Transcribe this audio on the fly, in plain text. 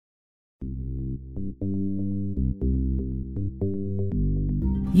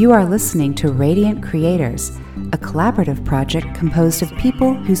You are listening to Radiant Creators, a collaborative project composed of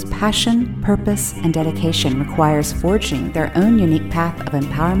people whose passion, purpose, and dedication requires forging their own unique path of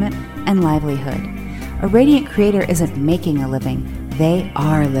empowerment and livelihood. A radiant creator isn't making a living, they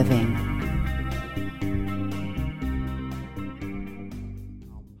are living.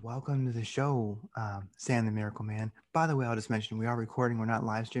 Welcome to the show, Sam the Miracle Man. By the way, I'll just mention we are recording. We're not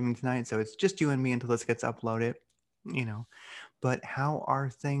live streaming tonight, so it's just you and me until this gets uploaded. But how are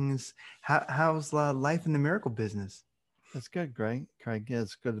things? How's life in the miracle business? It's good, Greg. Craig, yeah,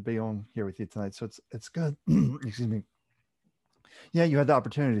 it's good to be on here with you tonight. So it's good. Excuse me. Yeah, you had the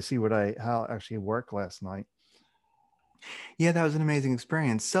opportunity to see how it actually worked last night. Yeah, that was an amazing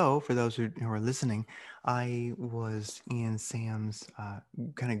experience. So, for those who are listening, I was in Sam's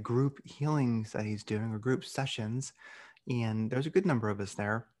kind of group healings that he's doing, or group sessions, and there's a good number of us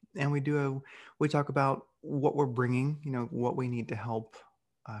there. And we talk about what we're bringing, what we need to help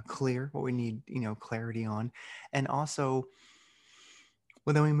clear, what we need, clarity on, and also,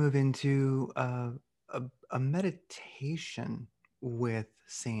 well, then we move into a meditation with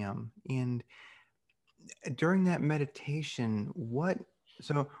Sam. And during that meditation,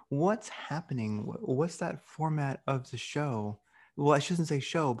 what's happening? What's that format of the show? Well, I shouldn't say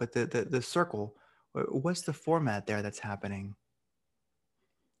show, but the circle. What's the format there that's happening?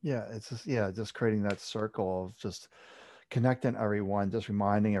 Yeah, it's just creating that circle of just connecting everyone, just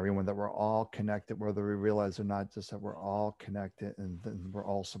reminding everyone that we're all connected, whether we realize or not, just that we're all connected and then we're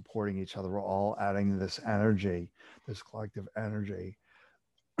all supporting each other. We're all adding this energy, this collective energy.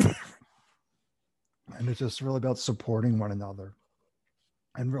 And it's just really about supporting one another.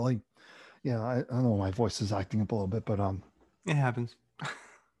 And really, I don't know, my voice is acting up a little bit, but it happens.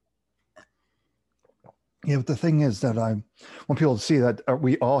 Yeah, but the thing is that I want people to see that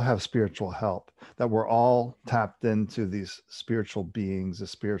we all have spiritual help, that we're all tapped into these spiritual beings, the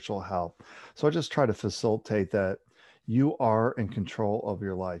spiritual help. So I just try to facilitate that you are in control of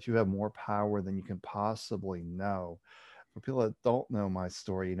your life. You have more power than you can possibly know. For people that don't know my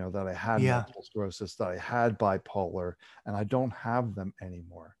story, that I had multiple sclerosis, that I had bipolar, and I don't have them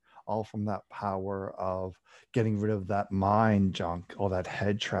anymore. All from that power of getting rid of that mind junk, all that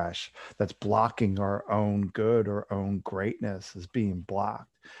head trash that's blocking our own good, our own greatness is being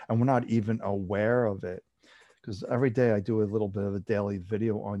blocked. And we're not even aware of it. Because every day I do a little bit of a daily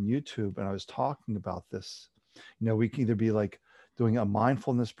video on YouTube, and I was talking about this. We can either be like doing a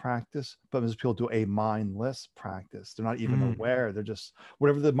mindfulness practice, but most people do a mindless practice. They're not even aware. They're just,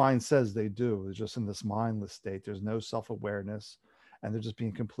 whatever the mind says they do. They're just in this mindless state. There's no self-awareness, and they're just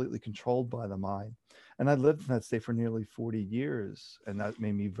being completely controlled by the mind. And I lived in that state for nearly 40 years, and that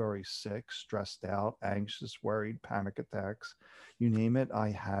made me very sick, stressed out, anxious, worried, panic attacks. You name it, I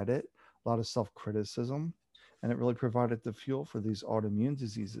had it. A lot of self-criticism. And it really provided the fuel for these autoimmune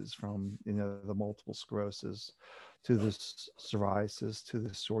diseases, from the multiple sclerosis to the psoriasis to the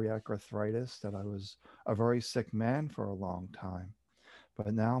psoriatic arthritis, that I was a very sick man for a long time.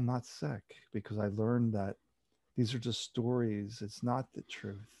 But now I'm not sick because I learned that these are just stories. It's not the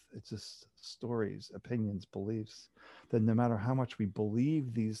truth. It's just stories, opinions, beliefs, that no matter how much we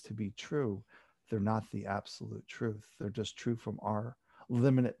believe these to be true, they're not the absolute truth. They're just true from our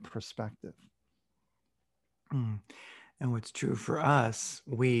limited perspective. And what's true for us,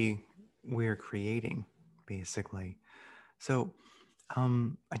 we're creating, basically. So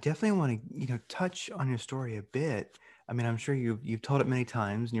I definitely want to touch on your story a bit. I mean, I'm sure you've told it many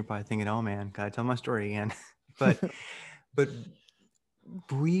times, and you're probably thinking, "Oh man, gotta tell my story again." but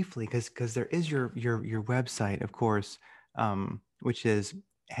briefly, because there is your website, of course, which is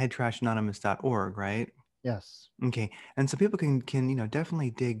headtrashanonymous.org, right? Yes. Okay. And so people can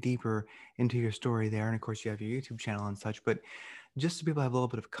definitely dig deeper into your story there. And of course, you have your YouTube channel and such. But just so people have a little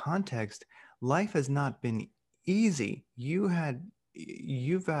bit of context, life has not been easy. You've had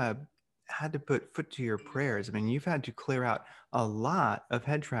to put foot to your prayers. I mean, you've had to clear out a lot of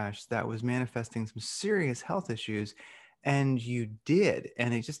head trash that was manifesting some serious health issues, and you did.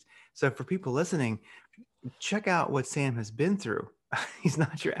 And it just, so for people listening, check out what Sam has been through. He's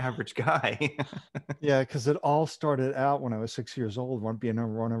not your average guy. Yeah, because it all started out when I was 6 years old, being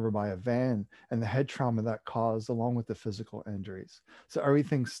run over by a van, and the head trauma that caused, along with the physical injuries. So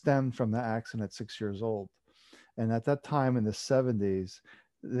everything stemmed from that accident at 6 years old. And at that time in the 70s,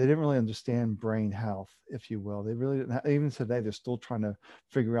 they didn't really understand brain health, if you will. They really didn't. Even today, they're still trying to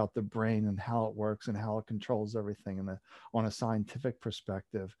figure out the brain and how it works and how it controls everything on a scientific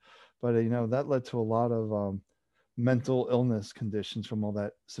perspective. But that led to a lot of mental illness conditions from all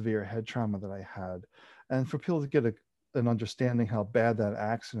that severe head trauma that I had. And for people to get and understanding how bad that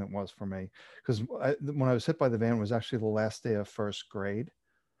accident was for me. Because when I was hit by the van, it was actually the last day of first grade.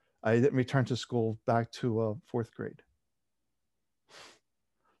 I didn't return to school back to fourth grade.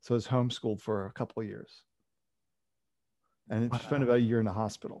 So I was homeschooled for a couple of years and it spent Wow. about a year in the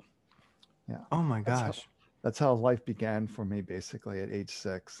hospital. Yeah. Oh my That's how, gosh. that's how life began for me basically at age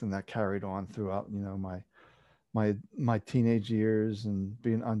 6. And that carried on throughout, my teenage years, and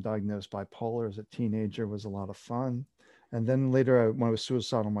being undiagnosed bipolar as a teenager was a lot of fun. And then later, when I was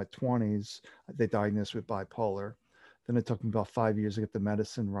suicidal in my 20s, they diagnosed with bipolar. Then it took me about 5 years to get the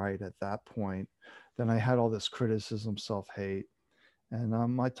medicine right at that point. Then I had all this criticism, self-hate. And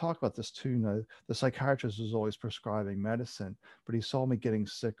I talk about this too. The psychiatrist was always prescribing medicine, but he saw me getting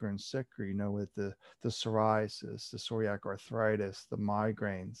sicker and sicker, with the psoriasis, the psoriatic arthritis, the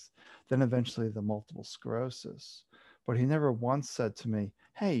migraines, then eventually the multiple sclerosis. But he never once said to me,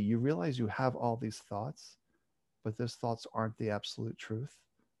 hey, you realize you have all these thoughts, but those thoughts aren't the absolute truth,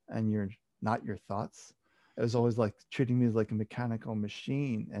 and you're not your thoughts. It was always like treating me like a mechanical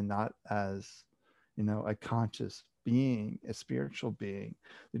machine and not as, a conscious being, a spiritual being.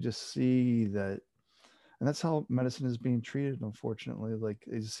 They just see that, and that's how medicine is being treated, unfortunately. Like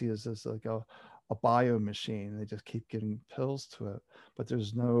they see it as like a bio machine. They just keep giving pills to it, but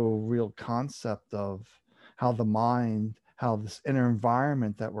there's no real concept of how the mind, how this inner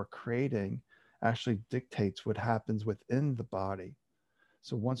environment that we're creating actually dictates what happens within the body.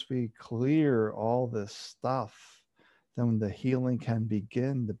 So once we clear all this stuff, then the healing can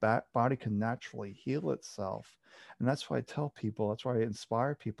begin. The body can naturally heal itself. And that's why I tell people, that's why I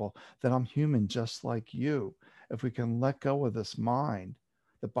inspire people that I'm human just like you. If we can let go of this mind,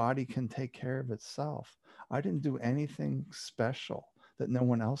 the body can take care of itself. I didn't do anything special that no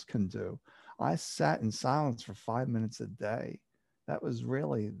one else can do. I sat in silence for 5 minutes a day. That was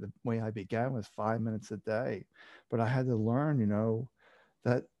really the way I began, was 5 minutes a day. But I had to learn,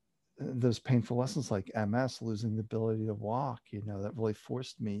 that those painful lessons like MS, losing the ability to walk, that really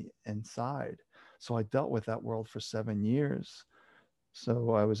forced me inside. So I dealt with that world for 7 years.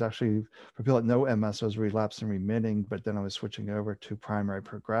 So I was actually, for people that know MS, I was relapsing remitting, but then I was switching over to primary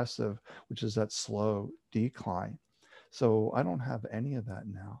progressive, which is that slow decline. So I don't have any of that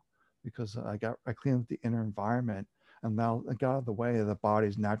now because I cleaned up the inner environment and now I got out of the way of the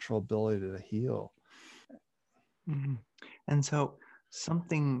body's natural ability to heal. Mhm. And so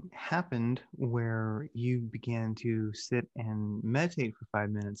something happened where you began to sit and meditate for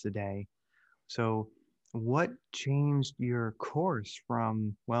 5 minutes a day. So what changed your course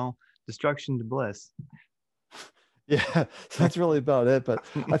from, well, destruction to bliss? Yeah, so that's really about it. But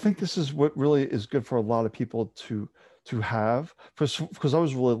I think this is what really is good for a lot of people to have, because I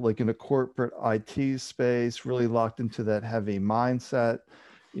was really like in a corporate IT space, really locked into that heavy mindset,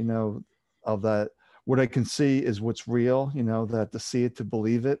 you know, of that what I can see is what's real, that to see it to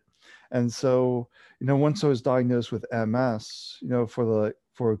believe it. And so, once I was diagnosed with MS,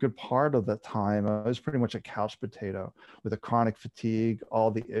 for a good part of that time, I was pretty much a couch potato with a chronic fatigue, all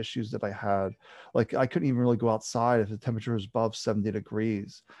the issues that I had. Like I couldn't even really go outside if the temperature was above 70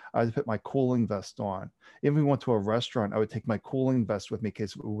 degrees. I had to put my cooling vest on. If we went to a restaurant, I would take my cooling vest with me in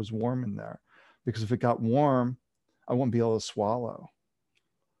case it was warm in there, because if it got warm, I wouldn't be able to swallow.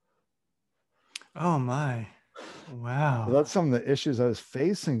 Oh my. So Wow. that's some of the issues I was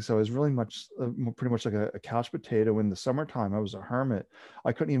facing. So I was really much, pretty much like a couch potato. In the summertime, I was a hermit.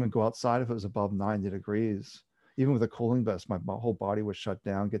 I couldn't even go outside if it was above 90 degrees. Even with a cooling vest, my whole body was shut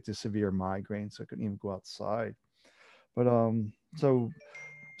down, get to severe migraines. So I couldn't even go outside. But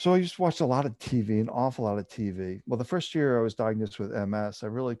so I just watched a lot of TV, an awful lot of TV. Well, the first year I was diagnosed with MS, I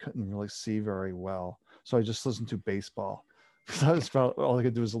really couldn't really see very well. So I just listened to baseball. Because I was about, all I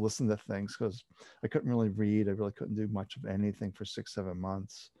could do was listen to things, because I couldn't really read. I really couldn't do much of anything for 6, 7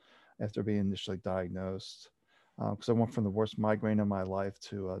 months after being initially diagnosed. Because I went from the worst migraine of my life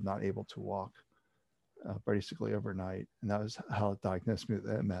to not able to walk basically overnight. And that was how it diagnosed me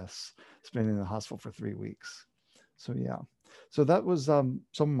with MS. Spending in the hospital for 3 weeks. So yeah, so that was some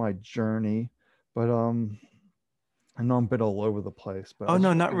of my journey, but I know I'm a bit all over the place, but Oh I no,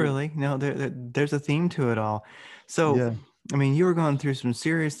 just not want to give, really. No, there's a theme to it all. So, yeah, I mean, you were going through some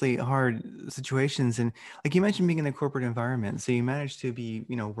seriously hard situations, and like you mentioned, being in the corporate environment. So you managed to be,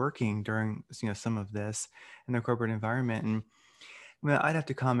 working during, some of this in the corporate environment. And I mean, I'd have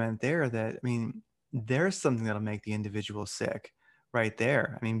to comment there that, I mean, there's something that'll make the individual sick right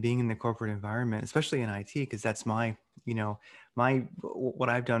there. I mean, being in the corporate environment, especially in IT, because that's my, what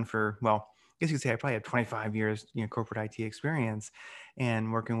I've done for, well, I guess you could say I probably have 25 years, corporate IT experience,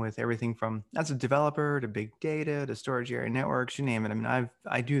 and working with everything from as a developer to big data to storage area networks, you name it. I mean,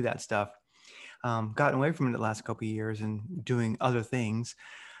 I do that stuff. gotten away from it the last couple of years and doing other things.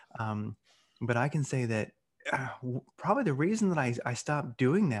 But I can say that probably the reason that I stopped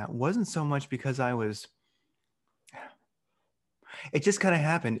doing that wasn't so much because it just kind of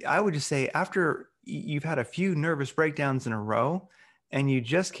happened. I would just say after you've had a few nervous breakdowns in a row and you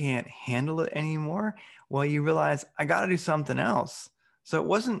just can't handle it anymore, well, you realize I got to do something else. So it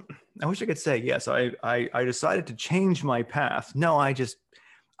wasn't, I wish I could say, yes, I decided to change my path. No, I just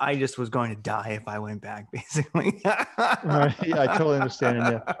was going to die if I went back, basically. Right. Yeah, I totally understand.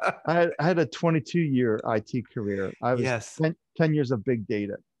 And yeah, I had a 22-year IT career. I was Yes. 10 years of big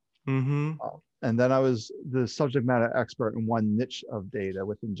data. Mm-hmm. And then I was the subject matter expert in one niche of data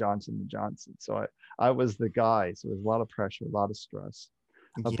within Johnson & Johnson. So I was the guy. So there was a lot of pressure, a lot of stress.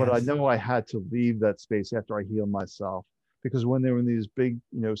 But I Yes. know I had to leave that space after I healed myself, because when they were in these big,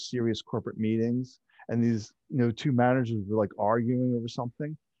 serious corporate meetings and these, two managers were like arguing over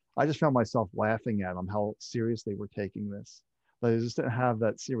something, I just found myself laughing at them, how serious they were taking this. Like, I just didn't have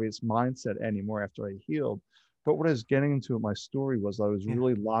that serious mindset anymore after I healed. But what I was getting into in my story was I was Yeah.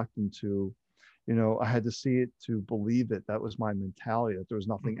 really locked into, I had to see it to believe it. That was my mentality, that there was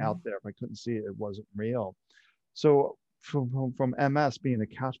nothing Mm-hmm. out there. If I couldn't see it, it wasn't real. So from MS being a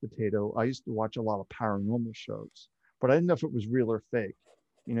couch potato, I used to watch a lot of paranormal shows, but I didn't know if it was real or fake.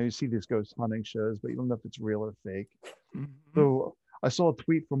 You see these ghost hunting shows, but you don't know if it's real or fake. Mm-hmm. So I saw a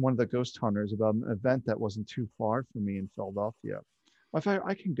tweet from one of the ghost hunters about an event that wasn't too far from me in Philadelphia. If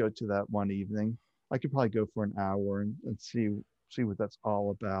I can go to that one evening, I could probably go for an hour and see what that's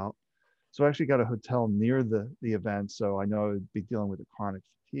all about. So I actually got a hotel near the event, so I know I'd be dealing with the chronic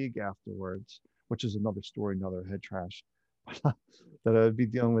fatigue afterwards, which is another story, another head trash. That I'd be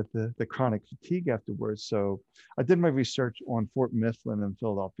dealing with the chronic fatigue afterwards. So I did my research on Fort Mifflin in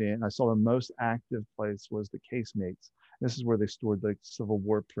Philadelphia, and I saw the most active place was the casemates. This is where they stored the Civil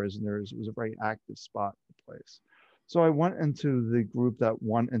War prisoners. It was a very active spot, the place. So I went into the group that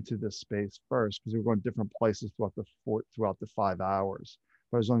went into this space first, because we were going to different places throughout the fort throughout the 5 hours.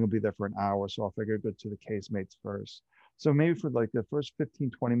 But I was only going to be there for an hour, so I figured I'd go to the casemates first. So maybe for like the first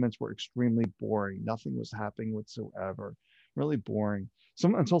 15, 20 minutes were extremely boring. Nothing was happening whatsoever. Really boring.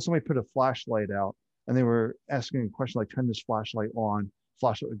 Until somebody put a flashlight out and they were asking a question like, turn this flashlight on,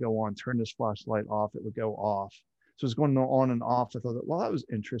 flashlight would go on, turn this flashlight off, it would go off. So it's going on and off. I thought, well, that was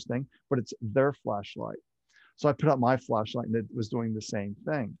interesting, but it's their flashlight. So I put up my flashlight and it was doing the same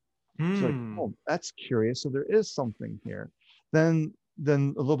thing. So like, oh, that's curious. So there is something here. Then a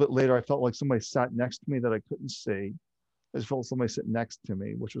little bit later, I felt like somebody sat next to me that I couldn't see. I just felt somebody sit next to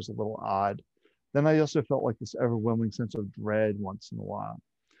me, which was a little odd. Then I also felt like this overwhelming sense of dread once in a while.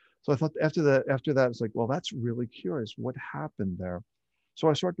 So I thought after that, it's like, well, that's really curious. What happened there? So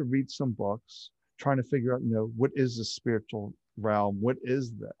I started to read some books, trying to figure out, what is the spiritual realm? What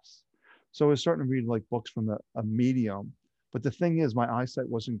is this? So I was starting to read like books from a medium. But the thing is, my eyesight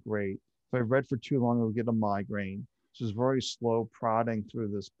wasn't great. If I read for too long, I would get a migraine. So it was very slow prodding through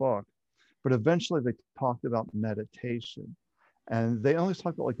this book. But eventually they talked about meditation. And they always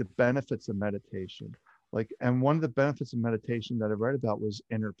talk about like the benefits of meditation. And one of the benefits of meditation that I read about was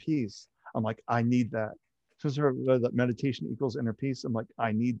inner peace. I'm like, I need that. Since I read that meditation equals inner peace, I'm like,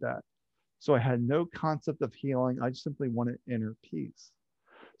 I need that. So I had no concept of healing. I just simply wanted inner peace.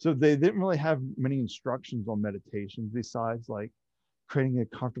 So they didn't really have many instructions on meditation besides like creating a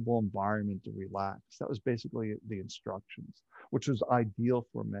comfortable environment to relax. That was basically the instructions, which was ideal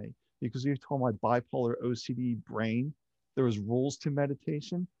for me, because you told my bipolar OCD brain there was rules to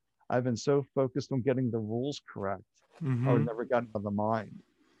meditation. I've been so focused on getting the rules correct, I would never gotten out of the mind.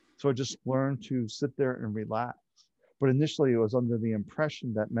 So I just learned to sit there and relax. But initially, it was under the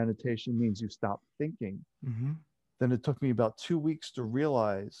impression that meditation means you stop thinking. Mm-hmm. Then it took me about 2 weeks to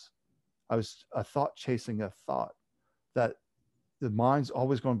realize I was a thought chasing a thought, that the mind's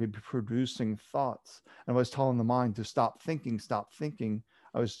always going to be producing thoughts. And I was telling the mind to stop thinking, stop thinking.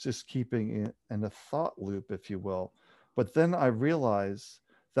 I was just keeping it in a thought loop, if you will. But then I realized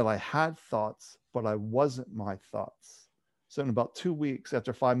that I had thoughts, but I wasn't my thoughts. So in about 2 weeks,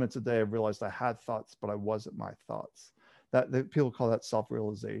 after 5 minutes a day, I realized I had thoughts, but I wasn't my thoughts. That people call that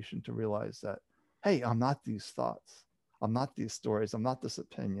self-realization, to realize that, hey, I'm not these thoughts. I'm not these stories. I'm not this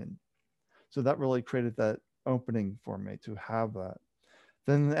opinion. So that really created that opening for me to have that.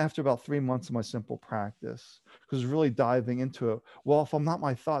 Then after about 3 months of my simple practice, because really diving into it, well, if I'm not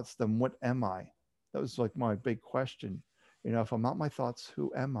my thoughts, then what am I? That was like my big question. If I'm not my thoughts,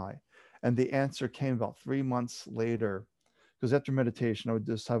 who am I? And the answer came about 3 months later, because after meditation, I would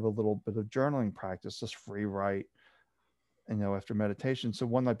just have a little bit of journaling practice, just free write, after meditation. So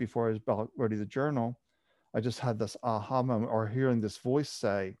one night before I was about ready to journal, I just had this aha moment, or hearing this voice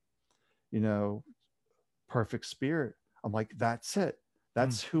say, you know, perfect spirit. I'm like, that's it.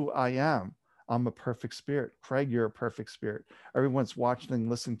 That's who I am. I'm a perfect spirit. Craig, you're a perfect spirit. Everyone's watching and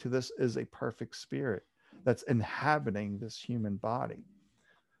listening to this is a perfect spirit that's inhabiting this human body.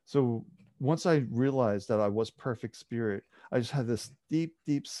 So once I realized that I was perfect spirit, I just had this deep,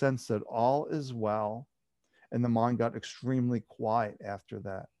 deep sense that all is well. And the mind got extremely quiet after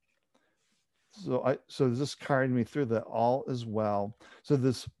that. So this carried me through that all is well. So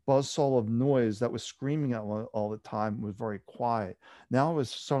this buzzsaw of noise that was screaming at me all the time was very quiet. Now I was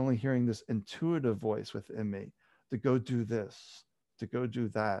suddenly hearing this intuitive voice within me to go do this, to go do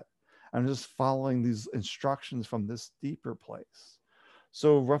that. I'm just following these instructions from this deeper place.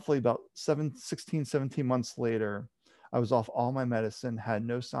 So roughly about 16, 17 months later, I was off all my medicine, had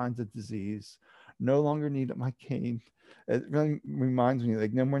no signs of disease, no longer needed my cane. It really reminds me,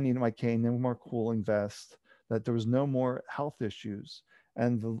 like, no more need of my cane, no more cooling vest, that there was no more health issues.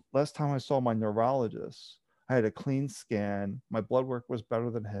 And the last time I saw my neurologist, I had a clean scan. My blood work was better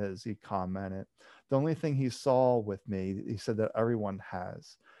than his, he commented. The only thing he saw with me, he said that everyone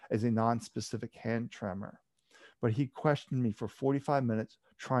has, is a non-specific hand tremor. But he questioned me for 45 minutes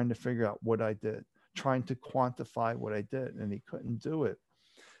trying to figure out what I did, trying to quantify what I did, and he couldn't do it.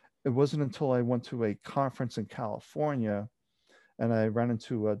 It wasn't until I went to a conference in California and I ran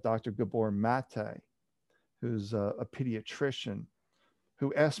into Dr. Gabor Mate, who's a pediatrician,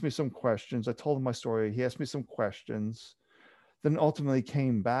 who asked me some questions. I told him my story. He asked me some questions, then ultimately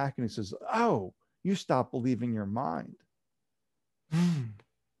came back and he says, "Oh, you stopped believing your mind." Mm.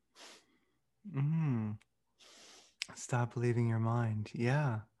 Stop believing your mind.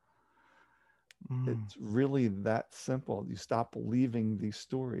 Yeah. It's really that simple. You stop believing these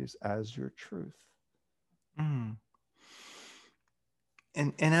stories as your truth. And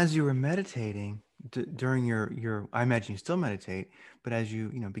as you were meditating during your, I imagine you still meditate, but as you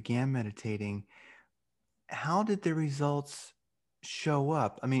began meditating, how did the results show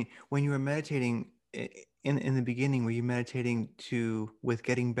up? I mean, when you were meditating in the beginning, were you meditating with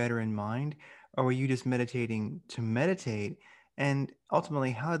getting better in mind, or were you just meditating to meditate? And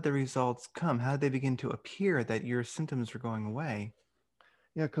ultimately, how did the results come? How did they begin to appear that your symptoms were going away?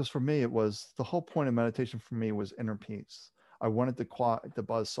 Yeah, because for me, it was the whole point of meditation for me was inner peace. I wanted to quiet the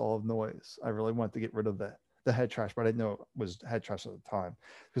buzzsaw of noise. I really wanted to get rid of the head trash, but I didn't know it was head trash at the time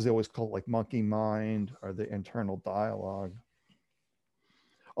because they always call it like monkey mind or the internal dialogue.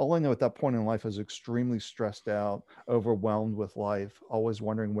 All I know at that point in life, I was extremely stressed out, overwhelmed with life, always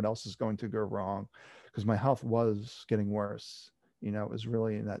wondering what else is going to go wrong because my health was getting worse. It was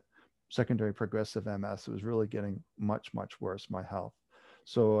really in that secondary progressive MS. It was really getting much, much worse, my health.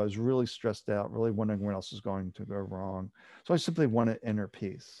 So I was really stressed out, really wondering what else is going to go wrong. So I simply wanted inner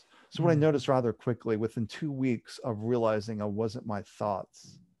peace. So what I noticed rather quickly, within 2 weeks of realizing I wasn't my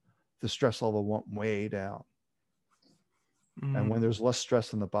thoughts, the stress level went way down. And when there's less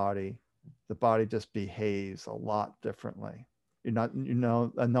stress in the body just behaves a lot differently. You're not,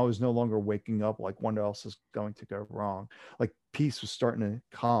 and I was no longer waking up like what else is going to go wrong. Like peace was starting to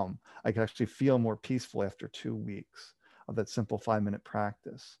come. I could actually feel more peaceful after 2 weeks of that simple 5-minute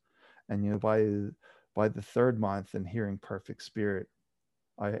practice. And by the third month and hearing perfect spirit,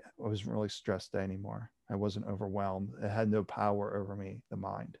 I wasn't really stressed anymore. I wasn't overwhelmed. It had no power over me, the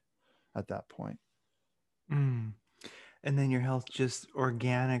mind, at that point. And then your health just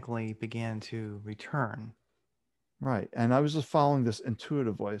organically began to return. Right. And I was just following this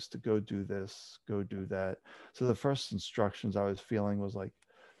intuitive voice to go do this, go do that. So the first instructions I was feeling was like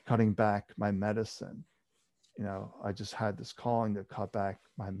cutting back my medicine. I just had this calling to cut back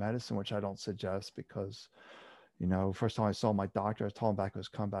my medicine, which I don't suggest because, first time I saw my doctor, I told him back I was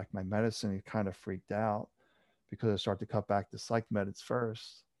cutting back my medicine. He kind of freaked out because I started to cut back the psych meds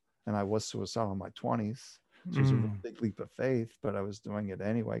first. And I was suicidal in my 20s. So it was a really big leap of faith, but I was doing it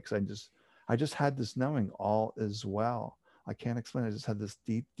anyway because I just had this knowing all is well. I can't explain it. I just had this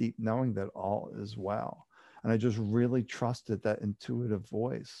deep, deep knowing that all is well. And I just really trusted that intuitive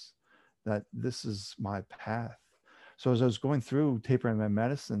voice that this is my path. So as I was going through tapering my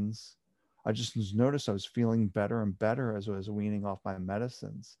medicines, I just noticed I was feeling better and better as I was weaning off my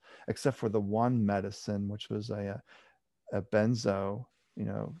medicines, except for the one medicine, which was a benzo,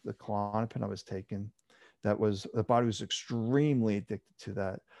 the Klonopin I was taking. The body was extremely addicted to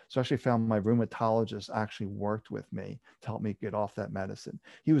that. So I actually found my rheumatologist actually worked with me to help me get off that medicine.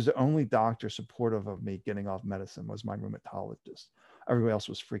 He was the only doctor supportive of me getting off medicine was my rheumatologist. Everybody else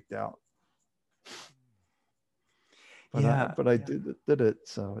was freaked out. But I did it,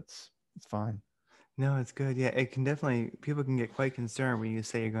 so it's fine. No, it's good. Yeah, it can definitely, people can get quite concerned when you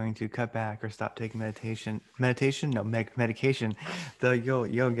say you're going to cut back or stop taking meditation, no, medication. Though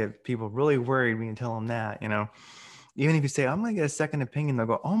you'll get people really worried when you tell them that, you know. Even if you say, I'm going to get a second opinion, they'll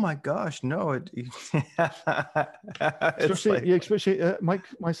go, oh my gosh, no. It's Especially, like, yeah, especially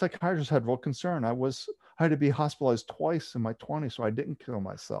my psychiatrist had real concern. I had to be hospitalized twice in my 20s, so I didn't kill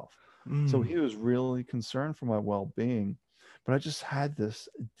myself. So mm, he was really concerned for my well-being. But I just had this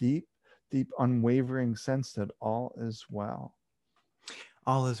deep, deep, unwavering sense that all is well.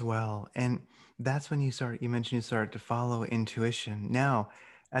 all is well. And that's when you mentioned you started to follow intuition. Now,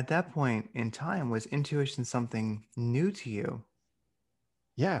 at that point in time, was intuition something new to you?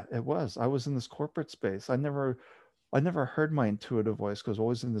 Yeah, it was. I was in this corporate space. I never heard my intuitive voice because I was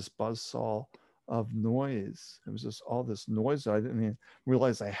always in this buzzsaw of noise. It was just all this noise that I didn't even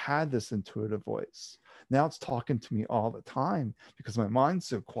realize I had this intuitive voice. Now it's talking to me all the time because my mind's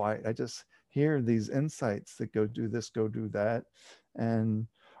so quiet. I just hear these insights that go do this, go do that. And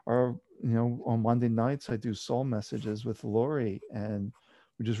or on Monday nights I do soul messages with Lori, and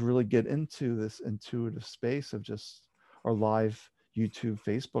we just really get into this intuitive space of just our live YouTube,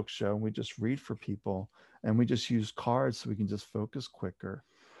 Facebook show, and we just read for people, and we just use cards so we can just focus quicker.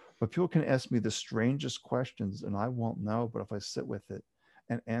 But people can ask me the strangest questions and I won't know, but if I sit with it,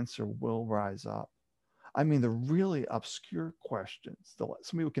 an answer will rise up. I mean, the really obscure questions,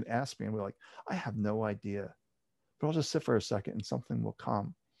 some people can ask me and we're like, I have no idea, but I'll just sit for a second and something will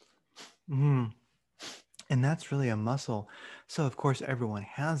come. Mm. And that's really a muscle. So, of course, everyone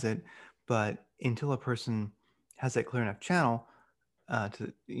has it, but until a person has that clear enough channel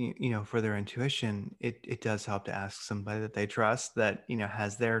for their intuition, it does help to ask somebody that they trust that,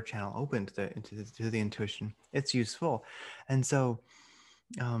 has their channel open to the intuition. It's useful. And so,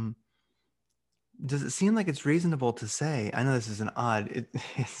 um, does it seem like it's reasonable to say, I know this is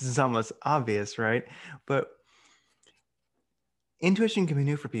this is almost obvious, right? But intuition can be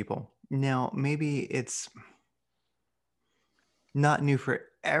new for people. Now, maybe it's not new for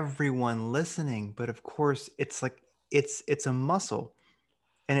everyone listening, but of course it's like it's a muscle,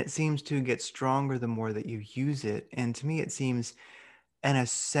 and it seems to get stronger the more that you use it. And to me it seems an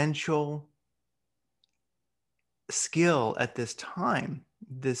essential skill at this time,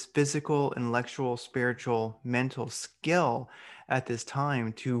 this physical, intellectual, spiritual, mental skill at this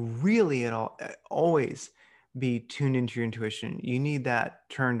time, to really always be tuned into your intuition. You need that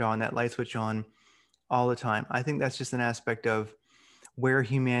turned on, that light switch on all the time. I think that's just an aspect of where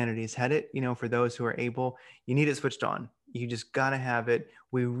humanity is headed. For those who are able, you need it switched on. You just got to have it.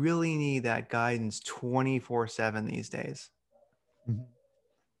 We really need that guidance 24/7 these days. Mhm.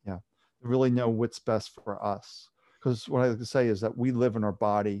 Yeah, really know what's best for us. Because what I like to say is that we live in our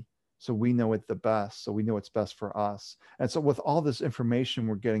body, so we know it the best. So we know what's best for us. And so with all this information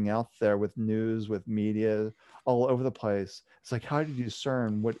we're getting out there, with news, with media, all over the place, it's like, how do you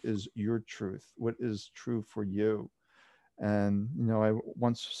discern what is your truth? What is true for you? And I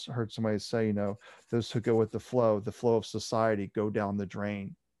once heard somebody say, those who go with the flow of society go down the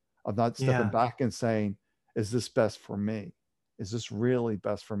drain. Of not stepping Yeah. back and saying, is this best for me? Is this really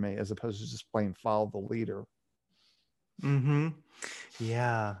best for me? As opposed to just plain follow the leader. Mm-hmm.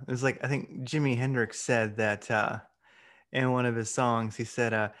 Yeah. It was like, I think Jimi Hendrix said that in one of his songs. He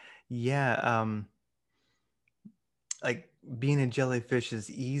said, yeah, like being a jellyfish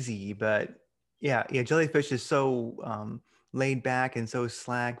is easy, but yeah, jellyfish is so laid back and so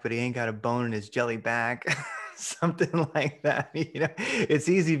slack, but he ain't got a bone in his jelly back. Something like that. It's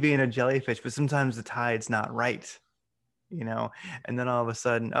easy being a jellyfish, but sometimes the tide's not right, and then all of a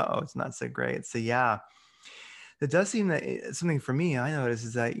sudden, it's not so great. So yeah, it does seem that something for me I notice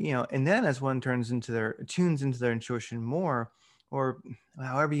is that, and then as one tunes into their intuition more, or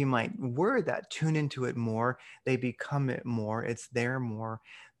however you might word that, tune into it more, they become it more, it's there more,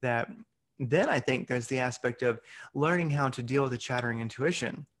 that then I think there's the aspect of learning how to deal with the chattering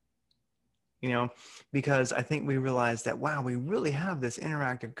intuition, because I think we realize that, wow, we really have this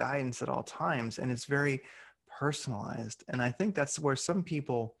interactive guidance at all times, and it's very personalized. And I think that's where some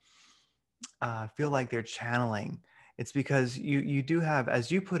people feel like they're channeling. It's because you do have, as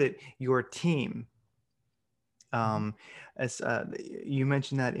you put it, your team. Mhm. As you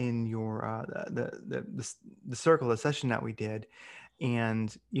mentioned that in your the circle, the session that we did,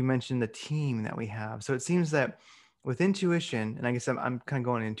 and you mentioned the team that we have. So it seems that with intuition, and I guess I'm kind of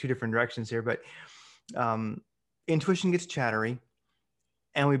going in two different directions here, but um, intuition gets chattery,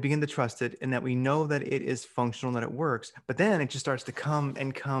 and we begin to trust it, and that we know that it is functional, that it works, but then it just starts to come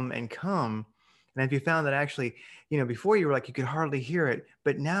and come and come. And have you found that actually, before you were like, you could hardly hear it,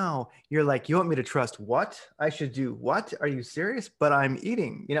 but now you're like, you want me to trust what? I should do what? Are you serious? But I'm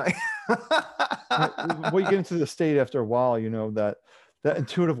eating, Well, you get into the state after a while, that that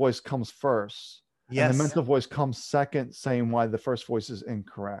intuitive voice comes first, and the Yes. mental voice comes second, saying why the first voice is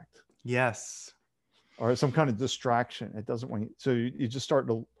incorrect, Yes. or some kind of distraction. It doesn't want you, so you just start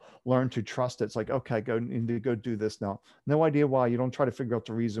to learn to trust it. It's like, okay, go need to go do this now. No idea why. You don't try to figure out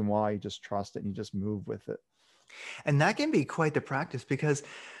the reason why. You just trust it and you just move with it. And that can be quite the practice because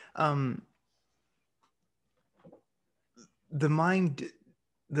um, the mind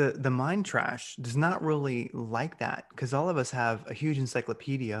the mind trash does not really like that, because all of us have a huge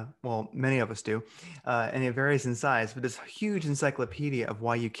encyclopedia, well, many of us do, and it varies in size, but this huge encyclopedia of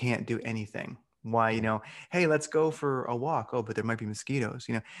why you can't do anything, why, hey, let's go for a walk, oh, but there might be mosquitoes,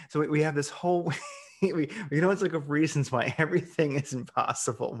 so we have this whole it's like of reasons why everything is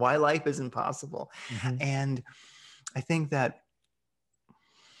impossible, why life is impossible. Mm-hmm. And I think that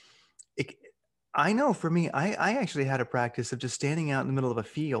it, I know for me, I actually had a practice of just standing out in the middle of a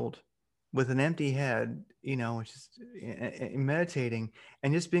field with an empty head, just meditating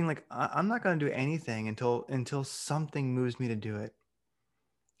and just being like, I'm not going to do anything until something moves me to do it.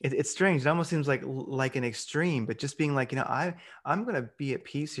 It's strange. It almost seems like an extreme, but just being like, I'm going to be at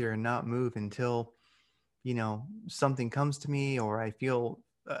peace here and not move until something comes to me, or I feel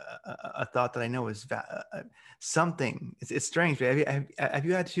a thought that I know is something. It's strange. Have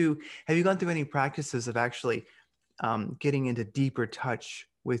you gone through any practices of actually getting into deeper touch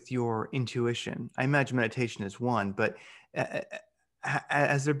with your intuition? I imagine meditation is one, but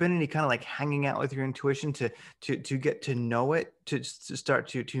has there been any kind of like hanging out with your intuition to get to know it, to start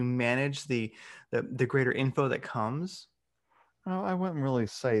to manage the greater info that comes? Oh, I wouldn't really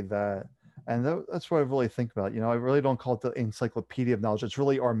say that. And that's what I really think about. I really don't call it the encyclopedia of knowledge. It's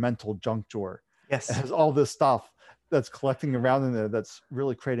really our mental junk drawer. It Yes. has all this stuff that's collecting around in there that's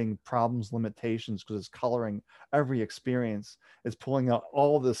really creating problems, limitations, because it's coloring every experience. It's pulling out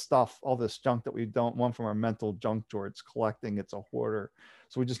all this stuff, all this junk that we don't want from our mental junk drawer. It's collecting, it's a hoarder.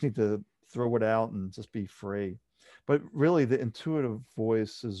 So we just need to throw it out and just be free. But really, the intuitive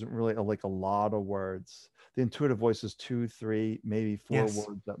voice is really like a lot of words. The intuitive voice is 2, 3, maybe 4 Yes.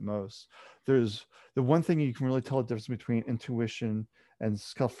 words at most. There's the one thing you can really tell the difference between intuition and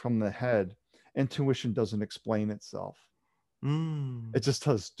stuff from the head. Intuition doesn't explain itself. Mm. It just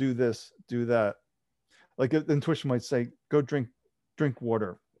does do this, do that. Like intuition might say, go drink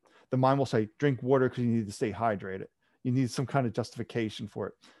water. The mind will say, drink water because you need to stay hydrated. You need some kind of justification for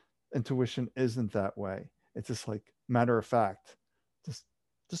it. Intuition isn't that way. It's just like matter of fact. Just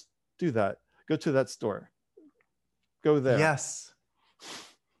do that. Go to that store. Go there. Yes.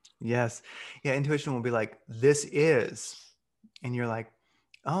 Yes. Yeah. Intuition will be like, this is. And you're like,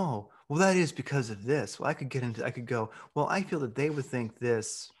 oh, well, that is because of this. Well, I could go, well, I feel that they would think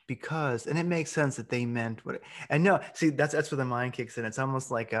this because, and it makes sense that they meant what, and no, see, that's where the mind kicks in. It's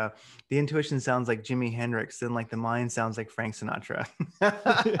almost like the intuition sounds like Jimi Hendrix, and like the mind sounds like Frank Sinatra.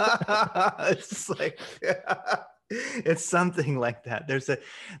 It's just like, it's something like that.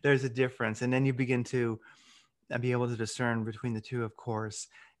 There's a difference. And then you begin to be able to discern between the two, of course.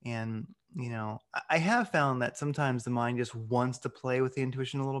 And, I have found that sometimes the mind just wants to play with the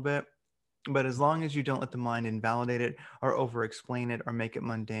intuition a little bit. But as long as you don't let the mind invalidate it or over explain it or make it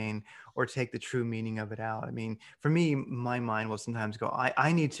mundane or take the true meaning of it out. I mean, for me, my mind will sometimes go,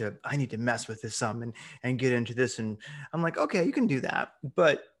 I need to mess with this some and get into this. And I'm like, okay, you can do that.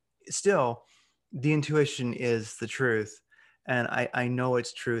 But still, the intuition is the truth. And I know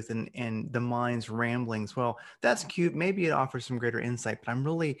it's truth, and the mind's ramblings, well, that's cute. Maybe it offers some greater insight, but I'm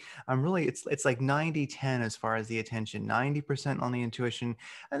really, it's like 90-10 as far as the attention, 90% on the intuition,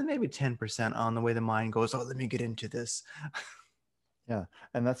 and then maybe 10% on the way the mind goes, oh, let me get into this. Yeah.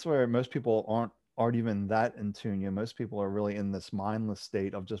 And that's where most people aren't even that in tune. Most people are really in this mindless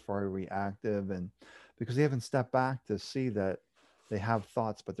state of just very reactive, and because they haven't stepped back to see that they have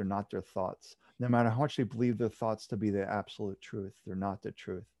thoughts, but they're not their thoughts. No matter how much they believe their thoughts to be the absolute truth, they're not the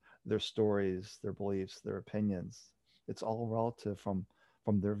truth. Their stories, their beliefs, their opinions, it's all relative from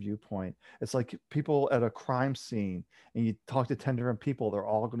their viewpoint. It's like people at a crime scene, and you talk to 10 different people, they're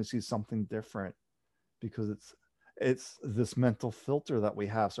all going to see something different, because it's this mental filter that we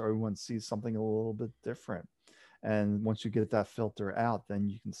have, so everyone sees something a little bit different. And once you get that filter out, then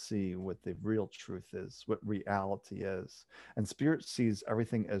you can see what the real truth is, what reality is. And spirit sees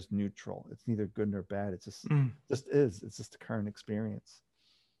everything as neutral. It's neither good nor bad. It's Mm. just is. It's just the current experience.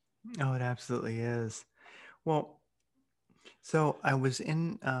 Oh, it absolutely is. Well, so I was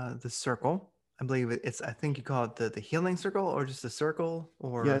in the circle. I believe I think you call it the healing circle, or just the circle, Yeah,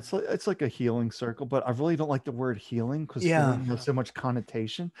 or it's like a healing circle, but I really don't like the word healing because yeah. healing has so much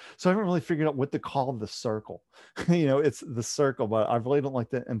connotation. So I haven't really figured out what to call the circle. It's the circle, but I really don't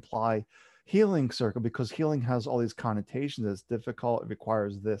like to imply healing circle, because healing has all these connotations. It's difficult, it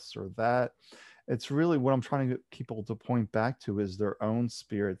requires this or that. It's really what I'm trying to get people to point back to is their own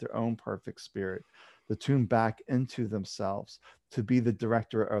spirit, their own perfect spirit, to tune back into themselves, to be the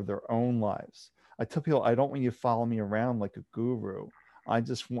director of their own lives. I tell people, I don't want you to follow me around like a guru. I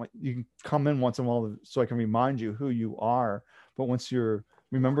just want you can come in once in a while so I can remind you who you are. But once you're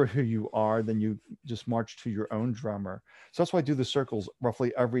remember who you are, then you just march to your own drummer. So that's why I do the circles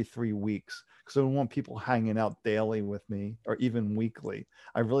roughly every 3 weeks, because I don't want people hanging out daily with me or even weekly.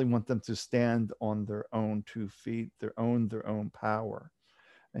 I really want them to stand on their own 2 feet, their own power.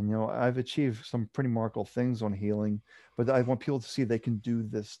 And I've achieved some pretty remarkable things on healing, but I want people to see they can do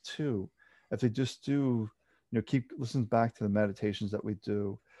this too. If they just do, keep listen back to the meditations that we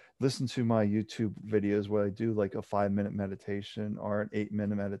do, listen to my YouTube videos where I do like a 5-minute meditation or an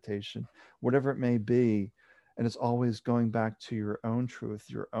 8-minute meditation, whatever it may be. And it's always going back to your own truth,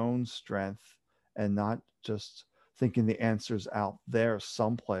 your own strength, and not just thinking the answer's out there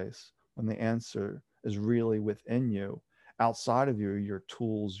someplace when the answer is really within you, outside of you, your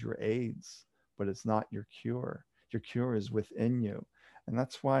tools, your aids, but it's not your cure. Your cure is within you. And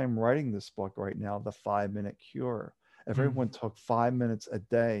that's why I'm writing this book right now, The 5-Minute Cure. If everyone took 5 minutes a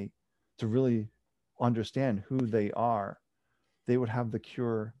day to really understand who they are, they would have the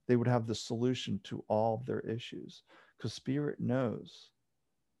cure, they would have the solution to all of their issues. Because spirit knows.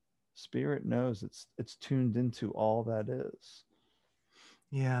 Spirit knows it's tuned into all that is.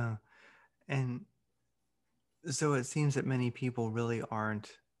 Yeah. And so it seems that many people really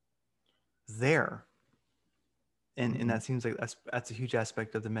aren't there. And that seems like that's a huge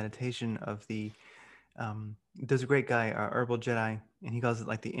aspect of the meditation of the there's a great guy, Herbal Jedi, and he calls it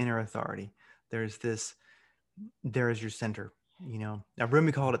like the inner authority. There is your center, Now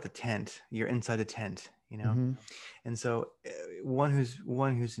Rumi called it the tent. You're inside the tent, And so one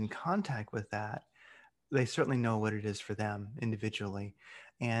who's in contact with that, they certainly know what it is for them individually.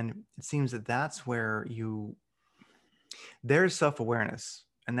 And it seems that that's where there's self-awareness,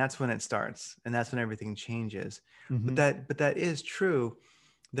 and that's when it starts, and that's when everything changes. But that is true.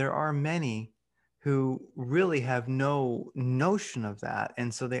 There are many who really have no notion of that,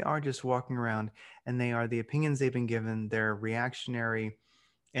 and so they are just walking around, and they are the opinions they've been given. They're reactionary,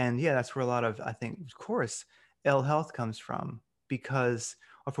 and yeah, that's where a lot of, I think, of course, ill health comes from. Because,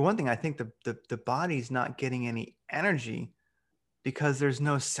 well, for one thing, I think the body's not getting any energy because there's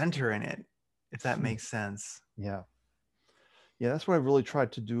no center in it, if that makes sense. Yeah. Yeah, that's what I really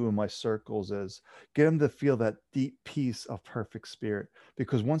tried to do in my circles is get them to feel that deep peace of perfect spirit.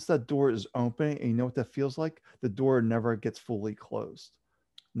 Because once that door is open and you know what that feels like, the door never gets fully closed.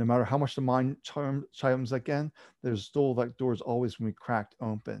 No matter how much the mind chimes again, there's still that door is always going to be cracked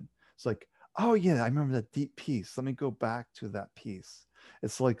open. It's like, oh yeah, I remember that deep peace. Let me go back to that peace.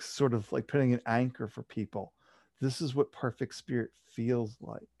 It's like sort of like putting an anchor for people. This is what perfect spirit feels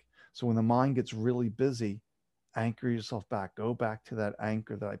like. So when the mind gets really busy, anchor yourself back, go back to that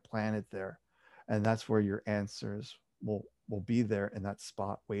anchor that I planted there, and that's where your answers will be there in that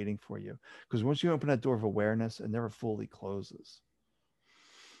spot waiting for you. Because once you open that door of awareness, it never fully closes.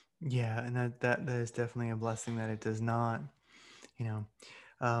 Yeah, and that is definitely a blessing that it does not,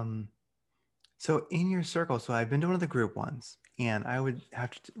 so in your circle, so I've been to one of the group ones, and I would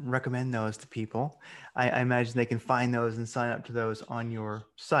have to recommend those to people. I imagine they can find those and sign up to those on your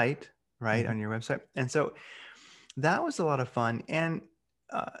site, right? On your website. And so that was a lot of fun. And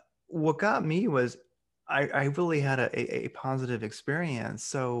what got me was I really had a positive experience.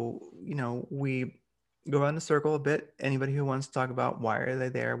 So, we go around the circle a bit. Anybody who wants to talk about why are they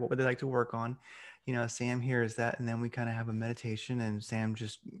there? What would they like to work on? Sam hears that. And then we kind of have a meditation, and Sam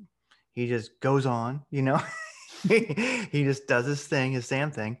he just goes on, he just does his thing, his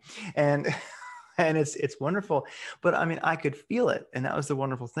Sam thing. And it's wonderful. But I mean, I could feel it. And that was the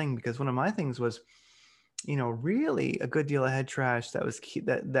wonderful thing, because one of my things was, really a good deal of head trash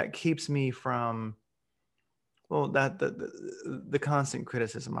that keeps me from, well, that the constant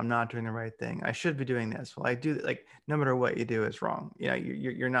criticism. I'm not doing the right thing. I should be doing this. Well, I do, like, no matter what you do is wrong.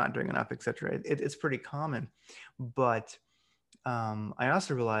 You're not doing enough, etc. It's pretty common. But I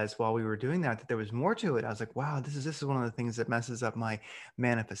also realized while we were doing that there was more to it. I was like, wow, this is one of the things that messes up my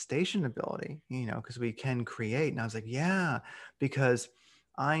manifestation ability, because we can create. And I was like, yeah, because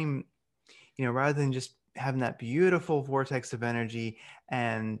I'm, rather than just having that beautiful vortex of energy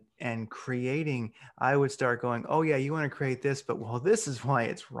and creating, I would start going, oh yeah, you want to create this, but well, this is why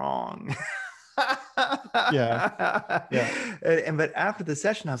it's wrong. Yeah. Yeah. And but after the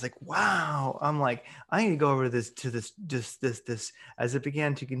session, I was like, wow. I'm like, I need to go over this this. As it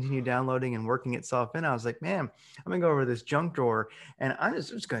began to continue downloading and working itself in, I was like, man, I'm gonna go over this junk drawer and I'm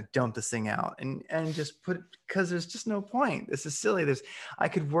just gonna dump this thing out and just put it, because there's just no point. This is silly. I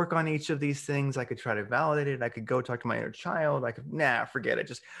could work on each of these things. I could try to validate it. I could go talk to my inner child. I could, forget it.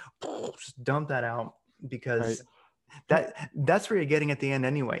 Just dump that out, because that's where you're getting at the end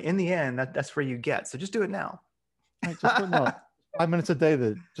anyway. In the end, that's where you get. So just do it now. Right. Just put 5 minutes a day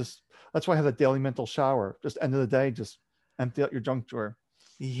that's why I have a daily mental shower. Just end of the day, just empty out your junk drawer.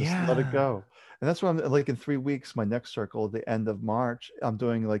 Just let it go. And that's what I'm like in 3 weeks, my next circle at the end of March, I'm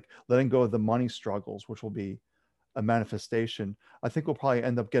doing like letting go of the money struggles, which will be a manifestation. I think we'll probably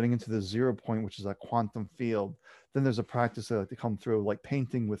end up getting into the 0 point, which is a quantum field. Then there's a practice that to come through, like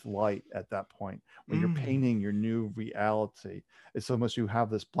painting with light at that point, where you're painting your new reality. It's almost you have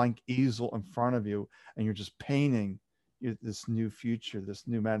this blank easel in front of you and you're just painting this new future, this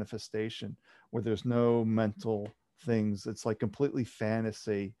new manifestation where there's no mental things. It's like completely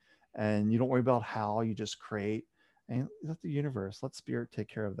fantasy and you don't worry about how, you just create and let the universe, let spirit take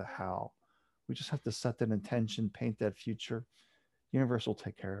care of the how. We just have to set that intention, paint that future. Universe will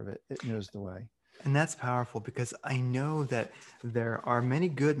take care of it. It knows the way. And that's powerful, because I know that there are many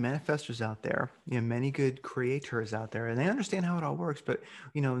good manifestors out there, many good creators out there, and they understand how it all works, but,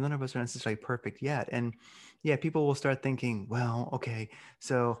 none of us are necessarily perfect yet. And yeah, people will start thinking, well, okay,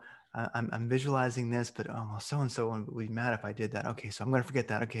 so I'm visualizing this, but well, so-and-so would be mad if I did that. Okay, so I'm going to forget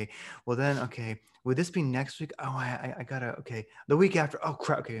that. Okay, well then, okay, would this be next week? Oh, I gotta, okay, the week after. Oh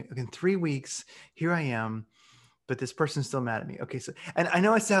crap. Okay, in 3 weeks, here I am, but this person's still mad at me. Okay, so, and I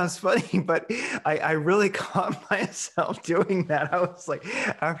know it sounds funny, but I really caught myself doing that. I was like,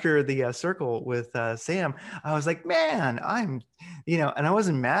 after the circle with Sam, I was like, man, I'm, and I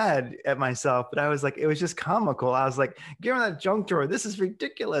wasn't mad at myself, but I was like, it was just comical. I was like, give me that junk drawer. This is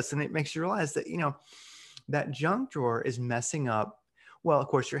ridiculous. And it makes you realize that, that junk drawer is messing up, well, of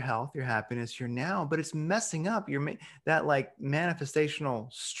course, your health, your happiness, your now, but it's messing up that like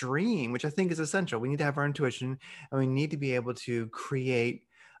manifestational stream, which I think is essential. We need to have our intuition and we need to be able to create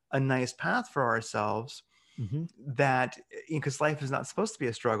a nice path for ourselves that, because life is not supposed to be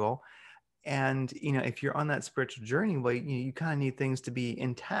a struggle. And, if you're on that spiritual journey, well, you kind of need things to be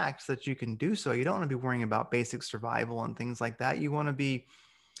intact so that you can do so. You don't want to be worrying about basic survival and things like that. You want to be,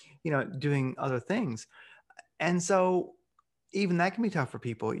 doing other things. And so even that can be tough for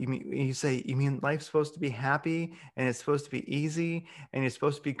people. You mean life's supposed to be happy and it's supposed to be easy and you're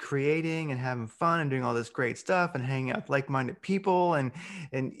supposed to be creating and having fun and doing all this great stuff and hanging out with like-minded people and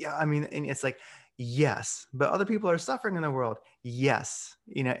yeah, I mean, and it's like, yes, but other people are suffering in the world. Yes,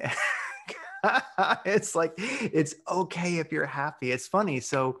 it's like, it's okay if you're happy. It's funny.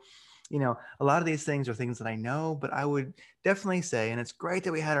 So, a lot of these things are things that I know, but I would definitely say, and it's great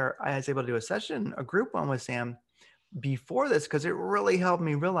that I was able to do a group one with Sam before this, because it really helped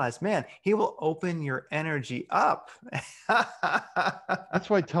me realize, man, he will open your energy up. That's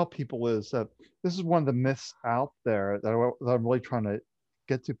what I tell people is that this is one of the myths out there that I'm really trying to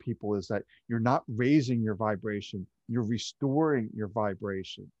get to people, is that you're not raising your vibration, you're restoring your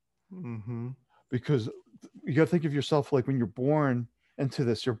vibration. Because you got to think of yourself like when you're born into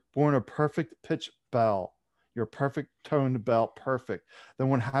this, you're born a perfect pitch bell. You're a perfect toned bell, perfect. Then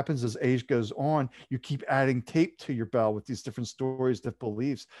what happens as age goes on, you keep adding tape to your bell with these different stories, different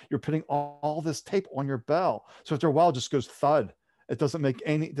beliefs. You're putting all this tape on your bell. So after a while, it just goes thud. It doesn't make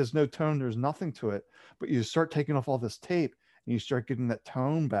there's no tone, there's nothing to it. But you start taking off all this tape and you start getting that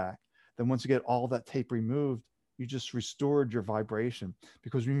tone back. Then once you get all that tape removed, you just restored your vibration.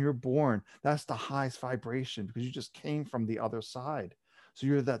 Because when you're born, that's the highest vibration, because you just came from the other side. So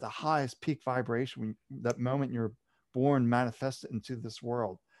you're at the highest peak vibration when that moment you're born, manifested into this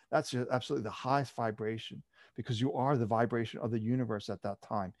world. That's absolutely the highest vibration, because you are the vibration of the universe at that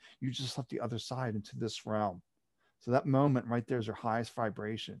time. You just left the other side into this realm. So that moment right there is your highest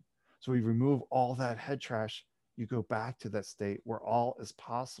vibration. So we remove all that head trash. You go back to that state where all is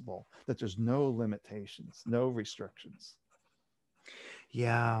possible, that there's no limitations, no restrictions.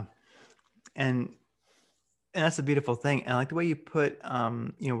 Yeah. And that's a beautiful thing. And I like the way you put,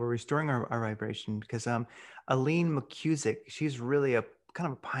 we're restoring our vibration, because Aline McCusick, she's really a kind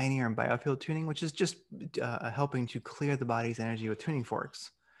of a pioneer in biofield tuning, which is just helping to clear the body's energy with tuning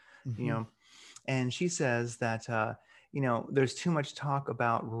forks, and she says that, there's too much talk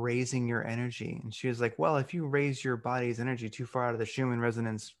about raising your energy. And she was like, well, if you raise your body's energy too far out of the Schumann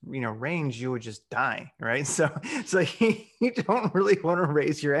resonance, range, you would just die. Right. So you don't really want to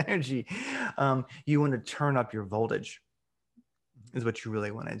raise your energy. You want to turn up your voltage. is what you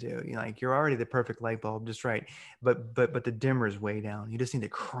really want to do. Like you're already the perfect light bulb, just right. But the dimmer is way down. You just need to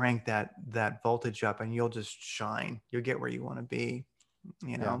crank that voltage up, and you'll just shine. You'll get where you want to be.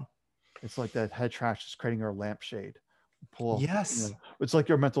 You Yeah. know. It's like that head trash is creating our lampshade. Pull, Yes. it's like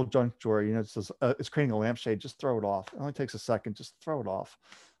your mental junk drawer. It's just, it's creating a lampshade. Just throw it off. It only takes a second. Just throw it off.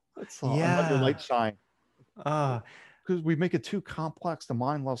 That's all. And let your light Yeah. shine. Uh. Because we make it too complex. The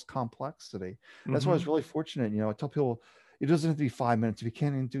mind loves complexity. That's why I Mm-hmm. was really fortunate. I tell people it doesn't have to be 5 minutes. If you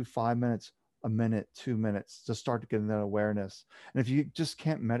can't even do 5 minutes, a minute, 2 minutes, to start to get that awareness. And if you just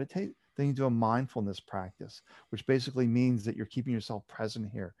can't meditate, then you do a mindfulness practice, which basically means that you're keeping yourself present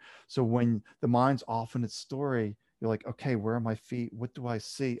here. So when the mind's off in its story, you're like, okay, where are my feet? What do I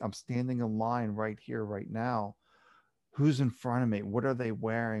see? I'm standing in line right here, right now. Who's in front of me? What are they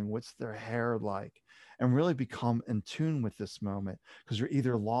wearing? What's their hair like? And really become in tune with this moment, because you're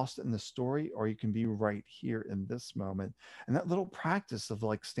either lost in the story or you can be right here in this moment. And that little practice of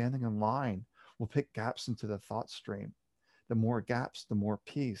like standing in line will pick gaps into the thought stream. The more gaps, the more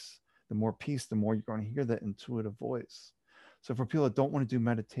peace. The more peace, the more you're going to hear that intuitive voice. So for people that don't want to do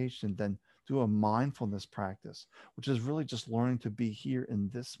meditation, then do a mindfulness practice, which is really just learning to be here in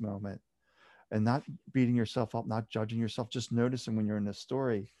this moment and not beating yourself up, not judging yourself, just noticing when you're in a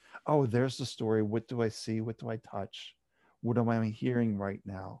story. Oh, there's the story. What do I see? What do I touch? What am I hearing right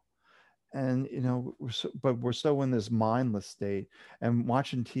now? And but we're so in this mindless state, and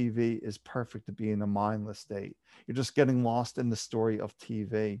watching TV is perfect to be in a mindless state. You're just getting lost in the story of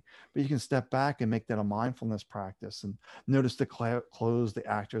TV, but you can step back and make that a mindfulness practice and notice the clothes the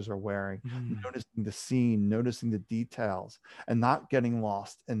actors are wearing, Mm. noticing the scene, noticing the details, and not getting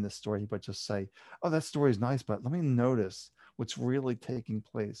lost in the story, but just say, oh, that story is nice, but let me notice what's really taking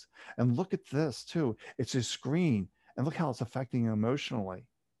place. And look at this too. It's a screen, and look how it's affecting you emotionally,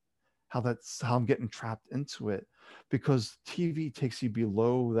 how I'm getting trapped into it, because TV takes you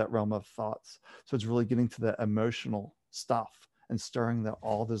below that realm of thoughts. So it's really getting to the emotional stuff and stirring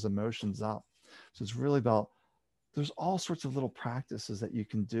all those emotions up. So it's really about, there's all sorts of little practices that you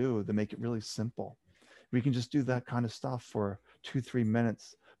can do to make it really simple. We can just do that kind of stuff for 2-3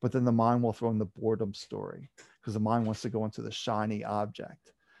 minutes, but then the mind will throw in the boredom story, because the mind wants to go into the shiny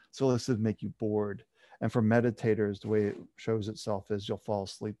object. So this would make you bored. And for meditators, the way it shows itself is you'll fall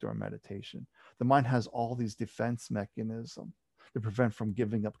asleep during meditation. The mind has all these defense mechanisms to prevent from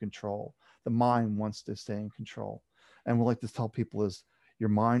giving up control. The mind wants to stay in control. And we like to tell people is your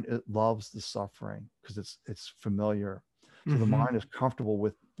mind, it loves the suffering because it's familiar. So the Mm-hmm. mind is comfortable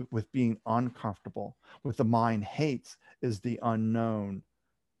with being uncomfortable. What the mind hates is the unknown.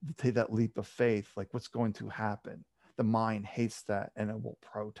 To take that leap of faith, like what's going to happen. The mind hates that, and it will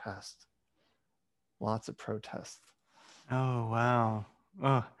protest. Lots of protests. Oh wow.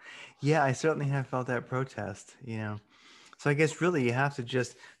 Oh, yeah. I certainly have felt that protest. So I guess really you have to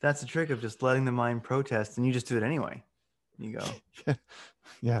that's the trick of just letting the mind protest, and you just do it anyway. You go,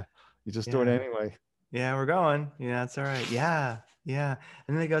 Yeah, you just do it yeah, anyway. yeah, we're going. Yeah, that's all right. Yeah, yeah.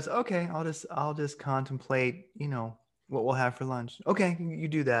 And then it goes, okay, I'll just contemplate, what we'll have for lunch. Okay, you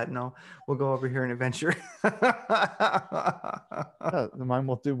do that, and we'll go over here and adventure. Yeah, the mind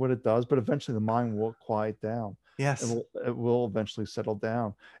will do what it does, but eventually the mind will quiet down. Yes, It will eventually settle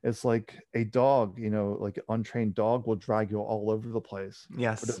down. It's like a dog, like an untrained dog will drag you all over the place, but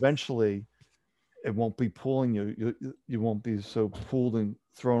yes. eventually it won't be pulling you. You won't be so pulled and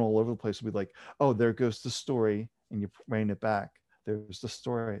thrown all over the place. It'll be like, oh, there goes the story, and you rein it back. There's the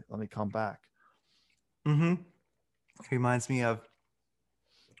story. Let me come back. Mm-hmm. It reminds me of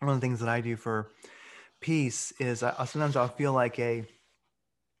one of the things that I do for peace is sometimes I'll feel like a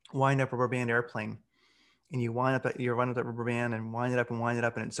wind up rubber band airplane, and you wind up that rubber band and wind it up and wind it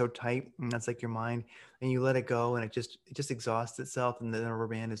up, and it's so tight, and that's like your mind, and you let it go, and it just exhausts itself, and then the rubber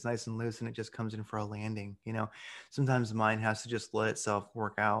band is nice and loose, and it just comes in for a landing. Sometimes the mind has to just let itself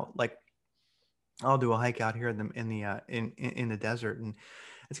work out. Like I'll do a hike out here in the desert, and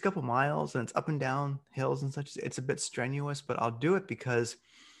it's a couple miles, and it's up and down hills and such. It's a bit strenuous, but I'll do it because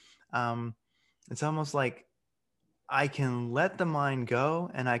um, it's almost like I can let the mind go,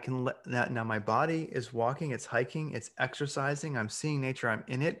 and I can let that. Now my body is walking, it's hiking, it's exercising, I'm seeing nature, I'm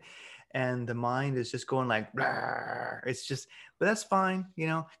in it. And the mind is just going like, "Blah." It's just, but that's fine,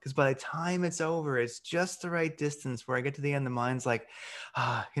 because by the time it's over, it's just the right distance where I get to the end, the mind's like,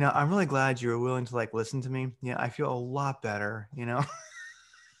 I'm really glad you were willing to like listen to me. Yeah, I feel a lot better. Right,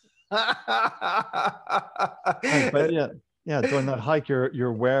 but yeah. During that hike, you're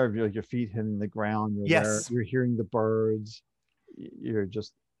aware of your feet hitting the ground. Yes. You're hearing the birds. You're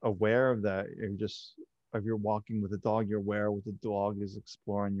just aware of that. You're just of you're walking with a dog, you're aware what the dog is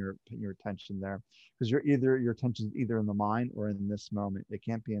exploring, you're putting your attention there. Because you're either your attention is either in the mind or in this moment. It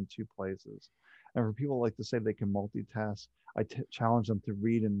can't be in two places. And for people like to say they can multitask, challenge them to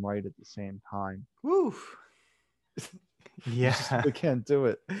read and write at the same time. Woo. You just Yeah. simply can't do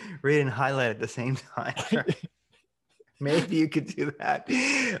it. Read and highlight at the same time. Maybe you could do that.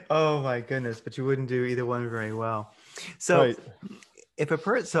 Oh my goodness, but you wouldn't do either one very well. So Right. if a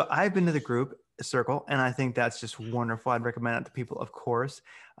person, so I've been to the group circle, and I think that's just wonderful. I'd recommend it to people, of course.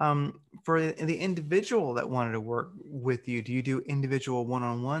 For the individual that wanted to work with you, do you do individual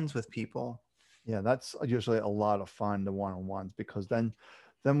one-on-ones with people? Yeah, that's usually a lot of fun, the one-on-ones, because then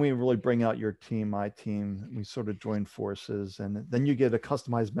we really bring out your team, my team. We sort of join forces, and then you get a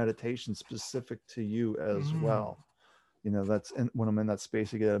customized meditation specific to you as well. That's when I'm in that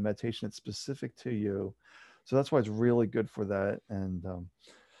space, you get a meditation that's specific to you. So that's why it's really good for that. And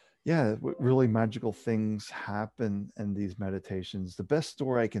yeah, really magical things happen in these meditations. The best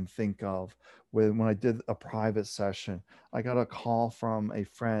story I can think of when I did a private session, I got a call from a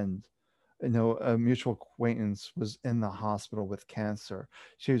friend. A mutual acquaintance was in the hospital with cancer.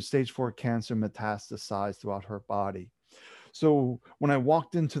 She had stage 4 cancer metastasized throughout her body. So when I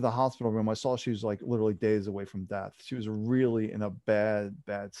walked into the hospital room, I saw she was like literally days away from death. She was really in a bad,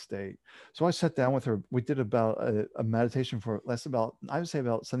 bad state. So I sat down with her. We did about a meditation for less about, I would say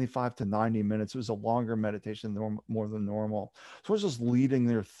about 75 to 90 minutes. It was a longer meditation, more than normal. So I was just leading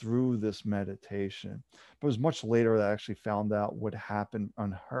her through this meditation. But it was much later that I actually found out what happened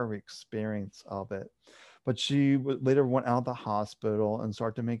on her experience of it. But she later went out of the hospital and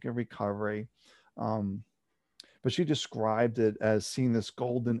started to make a recovery. But she described it as seeing this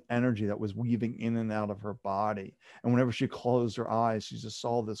golden energy that was weaving in and out of her body. And whenever she closed her eyes, she just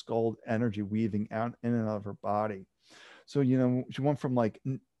saw this gold energy weaving out in and out of her body. So, she went from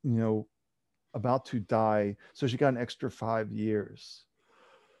about to die. So she got an extra 5 years.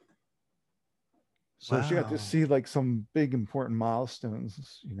 So she got to Wow. see like some big important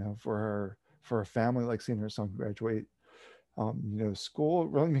milestones, for her family, like seeing her son graduate school. It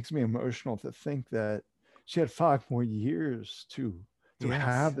really makes me emotional to think that she had 5 more years to Yes.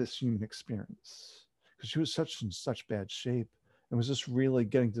 have this human experience, because she was in such bad shape. And was just really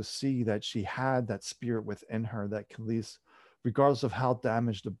getting to see that she had that spirit within her that can, at least, regardless of how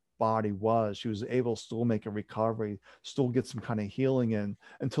damaged the body was, she was able to still make a recovery, still get some kind of healing in,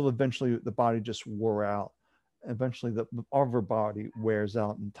 until eventually the body just wore out. Eventually all of her body wears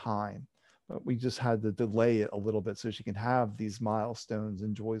out in time. But we just had to delay it a little bit so she can have these milestones,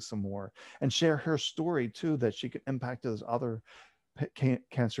 enjoy some more, and share her story too, that she could impact those other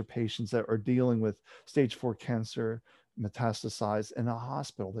cancer patients that are dealing with stage 4 cancer metastasized in a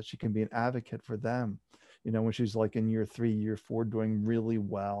hospital, that she can be an advocate for them, when she's like in year 3, year 4, doing really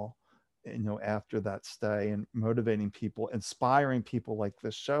well, after that stay, and motivating people, inspiring people like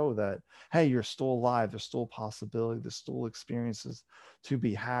this show that, hey, you're still alive, there's still possibility, there's still experiences to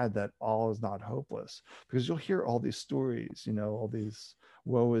be had, that all is not hopeless. Because you'll hear all these stories, all these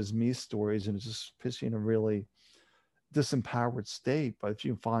woe is me stories, and it just puts you in a really disempowered state. But if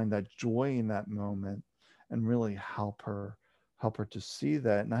you find that joy in that moment and really help her to see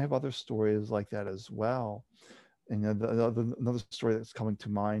that. And I have other stories like that as well. And another story that's coming to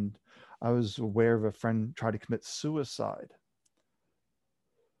mind, I was aware of a friend tried to commit suicide.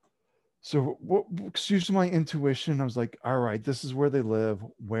 So using my intuition, I was like, all right, this is where they live.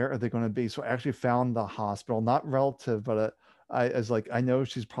 Where are they going to be? So I actually found the hospital, not relative, but I was like, I know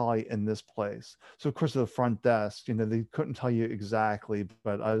she's probably in this place. So of course, at the front desk, they couldn't tell you exactly,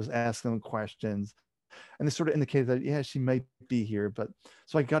 but I was asking them questions, and they sort of indicated that, yeah, she might be here. But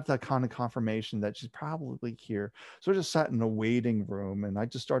so I got that kind of confirmation that she's probably here. So I just sat in a waiting room, and I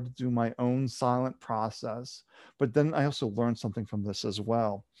just started to do my own silent process. But then I also learned something from this as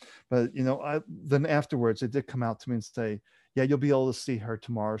well. But then afterwards, it did come out to me and say, yeah, you'll be able to see her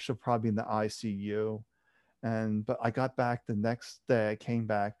tomorrow. She'll probably be in the ICU. But I got back the next day. I came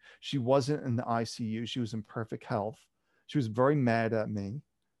back. She wasn't in the ICU. She was in perfect health. She was very mad at me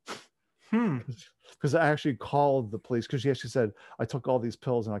because I actually called the police, because she actually said, I took all these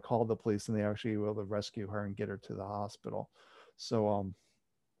pills, and I called the police, and they actually were able to rescue her and get her to the hospital. So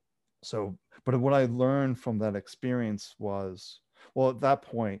but what I learned from that experience was, well, at that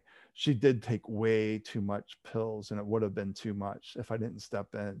point, she did take way too much pills, and it would have been too much if I didn't step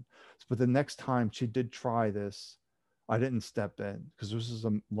in. But the next time she did try this, I didn't step in, because this is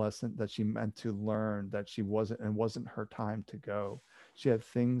a lesson that she meant to learn, that she wasn't her time to go. She had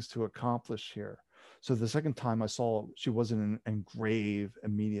things to accomplish here. So the second time I saw, she wasn't in grave,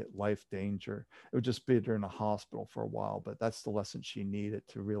 immediate life danger. It would just be her in a hospital for a while, but that's the lesson she needed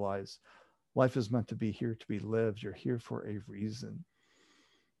to realize, Life is meant to be here to be lived. You're here for a reason.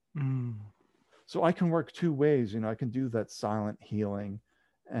 Mm. So I can work two ways. I can do that silent healing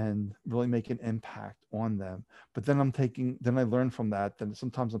and really make an impact on them. But then then I learn from that. Then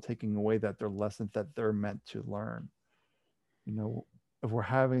sometimes I'm taking away that their lessons that they're meant to learn. If we're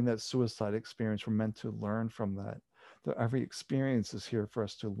having that suicide experience, we're meant to learn from that. Every experience is here for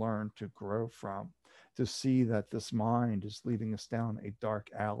us to learn, to grow from, to see that this mind is leading us down a dark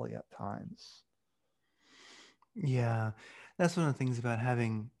alley at times. Yeah, that's one of the things about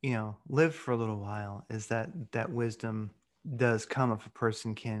having, lived for a little while, is that wisdom does come if a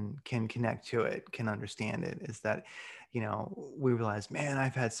person can connect to it, can understand it. Is that, we realize, man,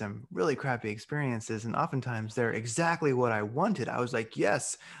 I've had some really crappy experiences, and oftentimes they're exactly what I wanted. I was like,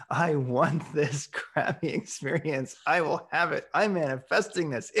 yes, I want this crappy experience. I will have it. I'm manifesting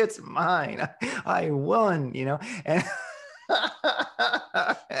this. It's mine. I won, and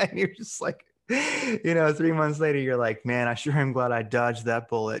and you're just like, 3 months later, you're like, man, I sure am glad I dodged that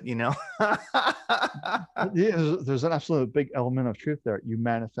bullet, Yeah, there's an absolute big element of truth there. You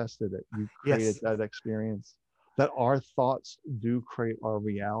manifested it. You created Yes. that experience. That our thoughts do create our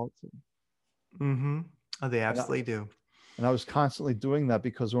reality. Mm-hmm. Oh, they And I, absolutely do. and I was constantly doing that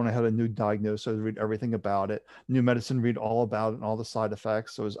because when I had a new diagnosis, I'd read everything about it. New medicine, read all about it and all the side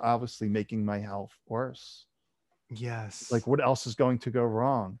effects. So it was obviously making my health worse. Like, Yes. what else is going to go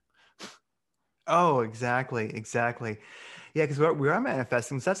wrong? Oh, exactly. Yeah, because we are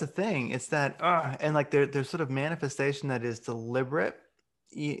manifesting. So that's the thing. It's that, and like there's sort of manifestation that is deliberate,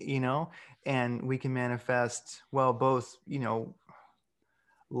 and we can manifest, well, both,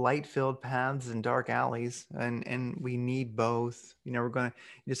 light-filled paths and dark alleys, and we need both. We're going to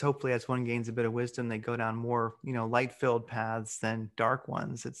just, hopefully, as one gains a bit of wisdom, they go down more, light-filled paths than dark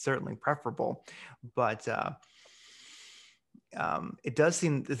ones. It's certainly preferable, but it does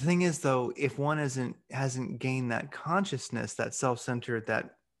seem, the thing is, though, if one hasn't gained that consciousness, that self-centered,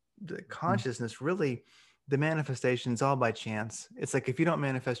 that the consciousness, really, the manifestation is all by chance. It's like, if you don't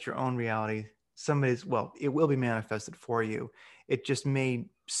manifest your own reality, it will be manifested for you. It just may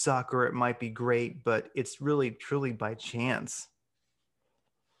suck, or it might be great, but it's really truly by chance.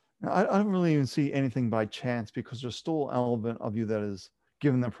 I don't really even see anything by chance because there's still an element of you that is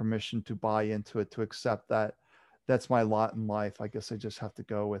given them permission to buy into it, to accept that that's my lot in life. I guess I just have to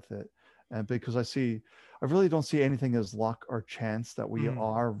go with it. And because I really don't see anything as luck or chance, that we Mm.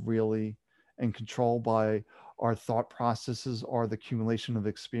 are really in control by our thought processes or the accumulation of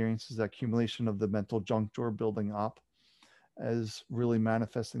experiences, the accumulation of the mental junk drawer building up as really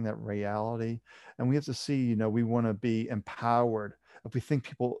manifesting that reality. And we have to see, we want to be empowered. If we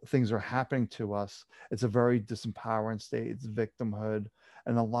think things are happening to us, it's a very disempowering state. It's victimhood.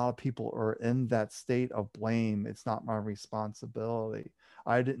 And a lot of people are in that state of blame. It's not my responsibility.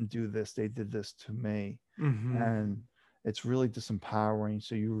 I didn't do this. They did this to me. Mm-hmm. And it's really disempowering.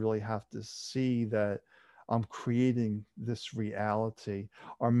 So you really have to see that I'm creating this reality.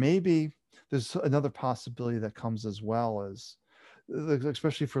 Or maybe there's another possibility that comes as well, as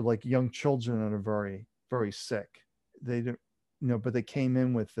especially for like young children that are very, very sick. They don't, but they came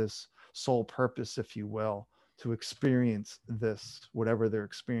in with this sole purpose, if you will, to experience this, whatever they're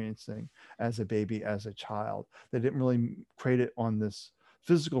experiencing as a baby, as a child. They didn't really create it on this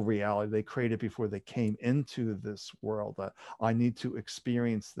physical reality. They created before they came into this world that I need to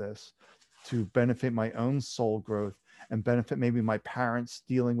experience this to benefit my own soul growth and benefit maybe my parents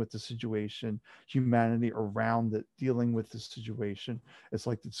dealing with the situation, humanity around it dealing with the situation. It's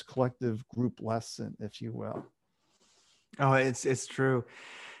like this collective group lesson, if you will. Oh, it's true.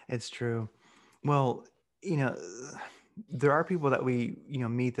 It's true. Well, you know, there are people that we,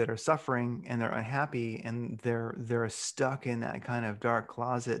 meet that are suffering and they're unhappy, and they're stuck in that kind of dark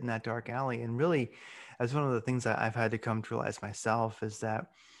closet, in that dark alley. And really, as one of the things that I've had to come to realize myself, is that,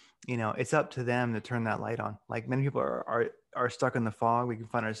 it's up to them to turn that light on. Like, many people are stuck in the fog. We can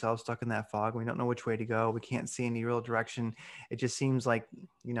find ourselves stuck in that fog. We don't know which way to go. We can't see any real direction. It just seems like,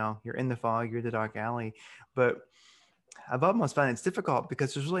 you're in the fog, you're in the dark alley. But I've almost found it's difficult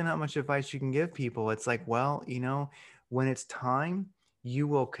because there's really not much advice you can give people. It's like, well, when it's time, you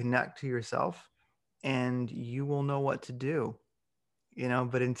will connect to yourself and you will know what to do,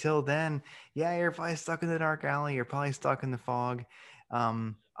 but until then, yeah, you're probably stuck in the dark alley. You're probably stuck in the fog.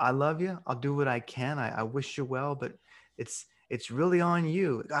 I love you. I'll do what I can. I wish you well, but it's really on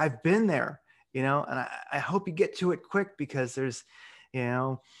you. I've been there, and I hope you get to it quick, because there's,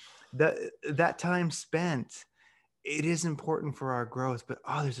 that time spent, it is important for our growth. But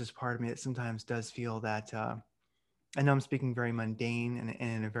there's this part of me that sometimes does feel that, I know I'm speaking very mundane and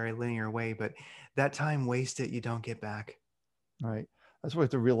in a very linear way, but that time wasted, you don't get back. Right. That's why we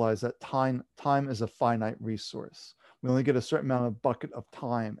have to realize that time is a finite resource. We only get a certain amount of bucket of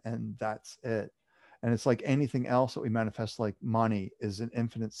time, and that's it. And it's like anything else that we manifest, like money is an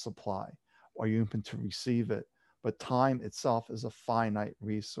infinite supply. Are you open to receive it? But time itself is a finite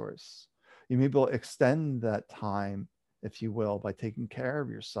resource. You may be able to extend that time, if you will, by taking care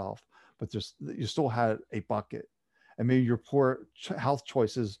of yourself, but there's you still had a bucket. And maybe your poor health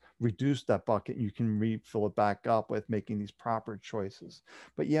choices reduce that bucket. You can refill it back up with making these proper choices.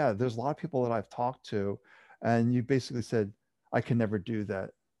 But yeah, there's a lot of people that I've talked to, and you basically said, I can never do that.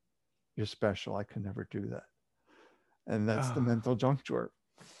 You're special. I can never do that. And that's the Oh, mental junk drawer.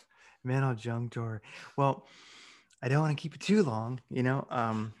 mental junk drawer. Well, I don't want to keep it too long.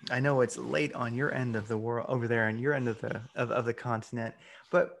 I know it's late on your end of the world over there on your end of the continent,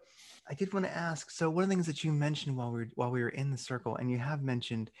 but I did want to ask. So one of the things that you mentioned while we were in the circle, and you have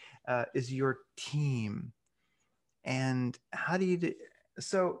mentioned, is your team. And how do you do?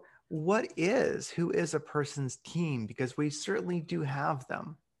 So who is a person's team? Because we certainly do have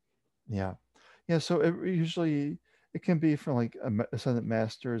them. Yeah. Yeah. So it usually it can be from like ascendant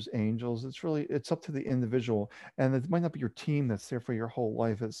masters, angels. It's up to the individual. And it might not be your team that's there for your whole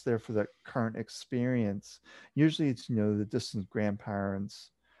life. It's there for that current experience. Usually it's, the distant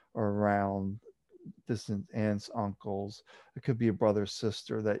grandparents are around, distant aunts, uncles. It could be a brother,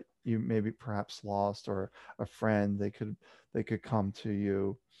 sister that you maybe perhaps lost, or a friend. They could come to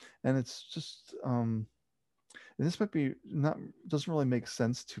you. And it's just and this might be not doesn't really make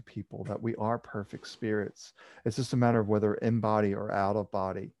sense to people that we are perfect spirits. It's just a matter of whether in body or out of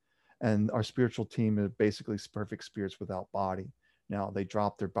body. And our spiritual team is basically perfect spirits without body. Now they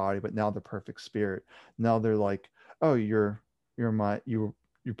drop their body, but now they're perfect spirit. Now they're like, oh, you're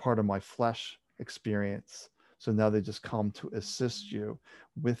part of my flesh experience. So now they just come to assist you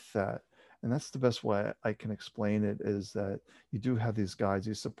with that. And that's the best way I can explain it, is that you do have these guides,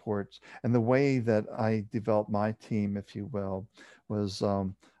 these supports. And the way that I developed my team, if you will, was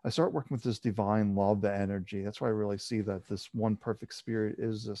I started working with this divine love, the energy. That's why I really see that this one perfect spirit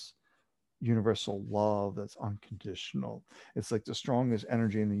is this universal love that's unconditional. It's like the strongest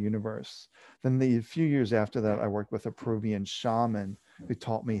energy in the universe. Then a few years after that, I worked with a Peruvian shaman who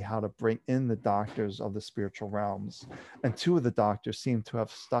taught me how to bring in the doctors of the spiritual realms. And two of the doctors seem to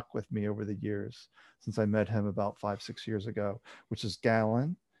have stuck with me over the years since I met him about 5, 6 years ago, which is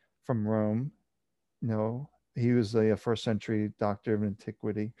Galen from Rome. No, he was a first century doctor of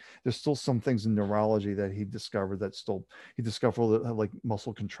antiquity. There's still some things in neurology that he discovered he discovered like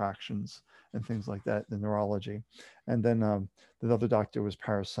muscle contractions and things like that in neurology. And then the other doctor was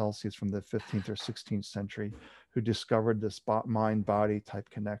Paracelsus from the 15th or 16th century, who discovered this mind body type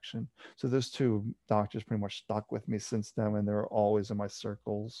connection. So those two doctors pretty much stuck with me since then, and they're always in my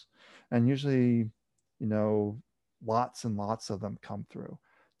circles. And usually, you know, lots and lots of them come through,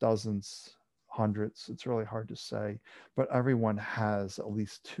 dozens, hundreds. It's really hard to say, but everyone has at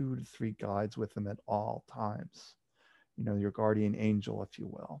least 2 to 3 guides with them at all times. Your guardian angel, if you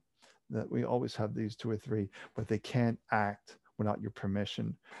will. That we always have these 2 or 3, but they can't act without your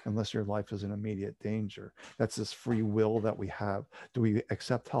permission unless your life is in immediate danger. That's this free will that we have. Do we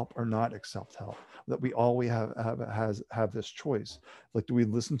accept help or not accept help? That we always have this choice. Like, do we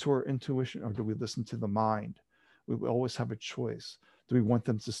listen to our intuition or do we listen to the mind? We always have a choice. Do we want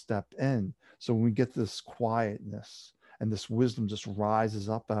them to step in? So when we get this quietness and this wisdom just rises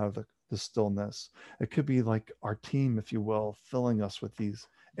up out of the stillness, it could be like our team, if you will, filling us with these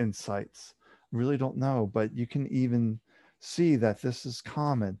insights. Really don't know, but you can even see that this is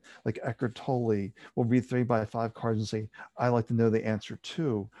common. Like Eckhart Tolle will read 3x5 cards and say, I like to know the answer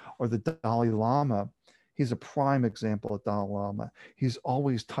to. Or the Dalai Lama, he's a prime example of Dalai Lama. He's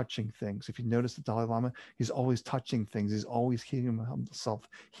always touching things. If you notice the Dalai Lama, he's always touching things. He's always keeping himself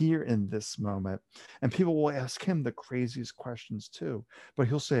here in this moment. And people will ask him the craziest questions too. But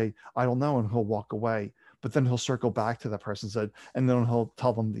he'll say, I don't know, and he'll walk away. But then he'll circle back to that person and then he'll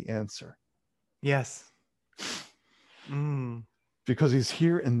tell them the answer. Yes. Mm. Because he's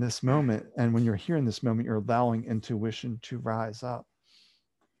here in this moment. And when you're here in this moment, you're allowing intuition to rise up.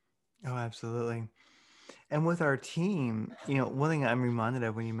 Oh, absolutely. And with our team, one thing I'm reminded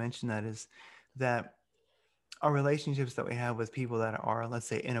of when you mentioned that is that our relationships that we have with people that are, let's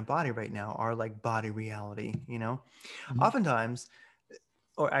say, in a body right now are like body reality, Mm-hmm. Oftentimes,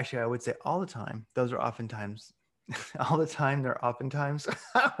 or actually I would say all the time, those are oftentimes, all the time, they're oftentimes,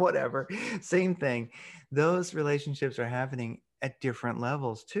 whatever, same thing. Those relationships are happening at different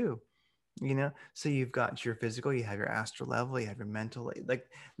levels too. So you've got your physical, you have your astral level, you have your mental, like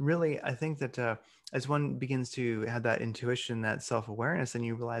really, I think that as one begins to have that intuition, that self-awareness, and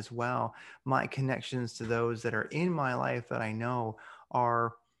you realize, wow, my connections to those that are in my life that I know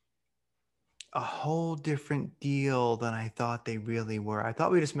are a whole different deal than I thought they really were. I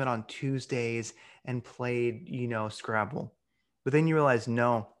thought we just met on Tuesdays and played, Scrabble. But then you realize,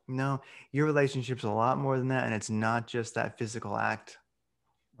 no, no, your relationship's a lot more than that. And it's not just that physical act.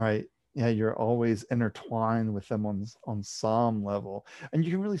 Right. Yeah, you're always intertwined with them on some level. And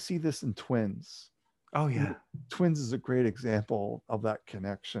you can really see this in twins. Oh, yeah. Twins is a great example of that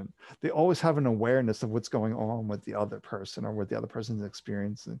connection. They always have an awareness of what's going on with the other person or what the other person's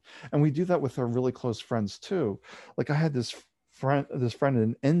experiencing. And we do that with our really close friends too. Like I had this friend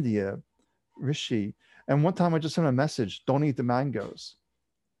in India, Rishi, and one time I just sent him a message, don't eat the mangoes.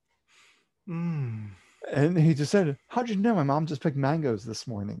 Mm. And he just said, how'd you know? My mom just picked mangoes this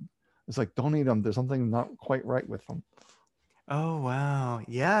morning. It's like, don't eat them. There's something not quite right with them. Oh, wow.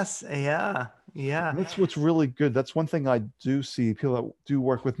 Yes. Yeah. Yeah. And that's what's really good. That's one thing I do see people that do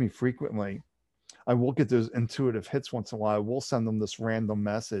work with me frequently. I will get those intuitive hits once in a while. I will send them this random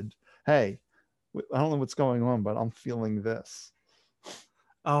message. Hey, I don't know what's going on, but I'm feeling this.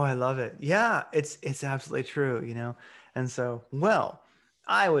 Oh, I love it. Yeah, it's absolutely true, And so, well,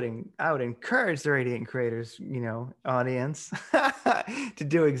 I would encourage the Radiant Creators, audience to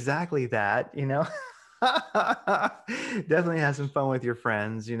do exactly that, Definitely have some fun with your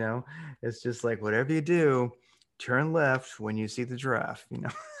friends, It's just like whatever you do, turn left when you see the giraffe.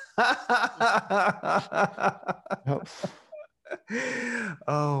 Yep.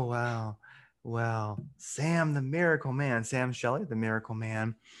 Oh, wow. Well, Sam, the Miracle Man, Sam Shelley, the Miracle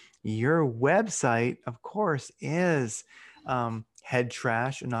Man, your website, of course, is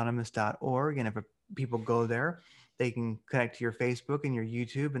headtrashanonymous.org. And if people go there, they can connect to your Facebook and your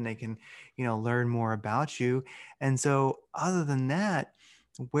YouTube and they can, learn more about you. And so other than that,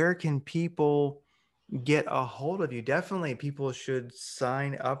 where can people get a hold of you? Definitely people should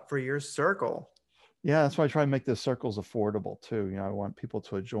sign up for your circle. Yeah, that's why I try to make the circles affordable too. I want people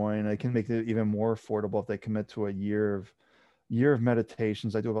to join. I can make it even more affordable if they commit to a year of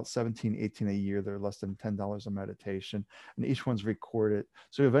meditations. I do about 17, 18 a year. They're less than $10 a meditation, and each one's recorded.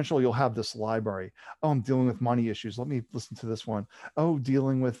 So eventually you'll have this library. Oh, I'm dealing with money issues. Let me listen to this one. Oh,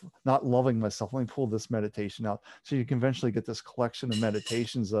 dealing with not loving myself. Let me pull this meditation out. So you can eventually get this collection of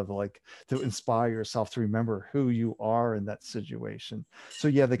meditations of like to inspire yourself to remember who you are in that situation. So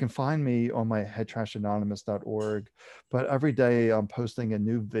yeah, they can find me on my headtrashanonymous.org, but every day I'm posting a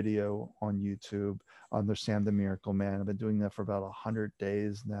new video on YouTube under Sam the Miracle Man. I've been doing that for about 100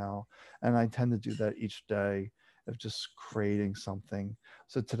 days now. And I tend to do that each day of just creating something.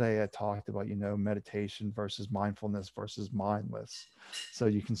 So today I talked about, meditation versus mindfulness versus mindless. So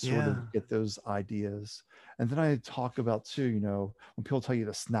you can sort Yeah. of get those ideas. And then I talk about too, when people tell you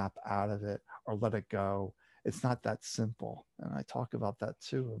to snap out of it or let it go, it's not that simple. And I talk about that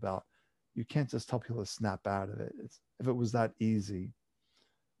too, about you can't just tell people to snap out of it. If it was that easy,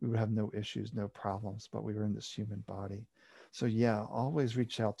 we would have no issues, no problems, but we were in this human body. So yeah, always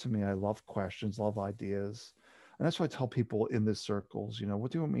reach out to me. I love questions, love ideas. And that's why I tell people in the circles, what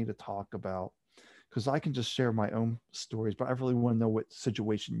do you want me to talk about? Because I can just share my own stories, but I really want to know what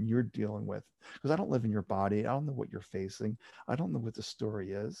situation you're dealing with. Because I don't live in your body. I don't know what you're facing. I don't know what the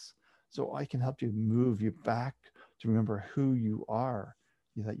story is. So I can help you move you back to remember who you are,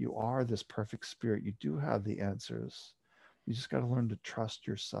 that you are this perfect spirit. You do have the answers. You just got to learn to trust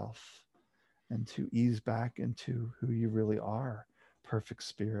yourself and to ease back into who you really are. Perfect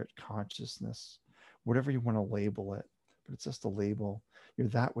spirit, consciousness, whatever you want to label it, but it's just a label. You're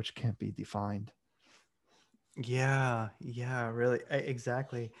that which can't be defined. Yeah, yeah, really.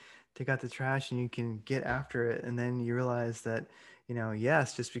 Exactly. Take out the trash and you can get after it. And then you realize that,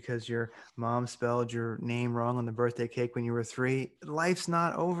 yes, just because your mom spelled your name wrong on the birthday cake when you were 3, life's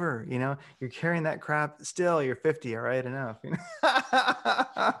not over. You're carrying that crap still. You're 50, all right, enough.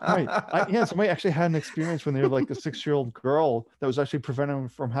 Right. Somebody actually had an experience when they were like a 6-year-old girl that was actually preventing them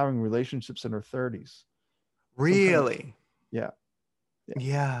from having relationships in her 30s. Really? Yeah.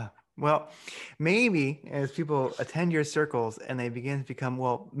 Yeah. Well, maybe as people attend your circles and they begin to become,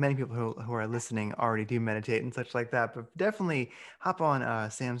 well, many people who are listening already do meditate and such like that, but definitely hop on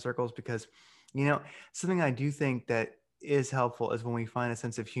Sam's circles because, something I do think that is helpful is when we find a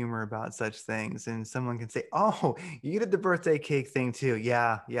sense of humor about such things and someone can say, oh, you did the birthday cake thing too.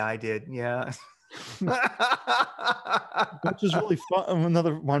 Yeah, I did. Yeah. Which is really fun.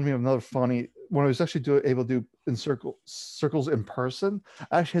 Remind me of another funny when I was actually able to do in circles in person.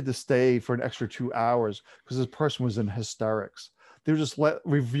 I actually had to stay for an extra 2 hours because this person was in hysterics. They were just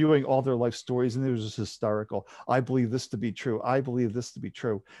reviewing all their life stories and they were just hysterical. I believe this to be true. I believe this to be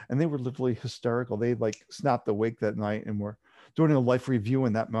true. And they were literally hysterical. They like snapped awake that night and were doing a life review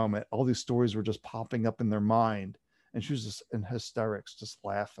in that moment. All these stories were just popping up in their mind and she was just in hysterics, just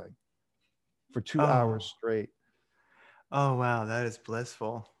laughing for 2 Oh. hours straight. Oh wow, that is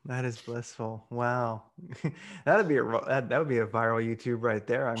blissful. That is blissful. Wow, that would be a viral YouTube right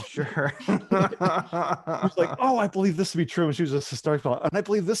there, I'm sure. She was like, "Oh, I believe this to be true," and she was just hysterical. And I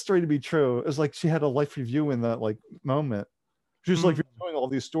believe this story to be true. It was like she had a life review in that like moment. She was like reviewing all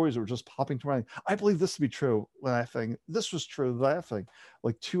these stories that were just popping to mind. I believe this to be true, laughing. This was true, laughing.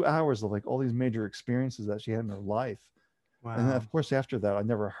 Like 2 hours of like all these major experiences that she had in her life. Wow. And then, of course, after that, I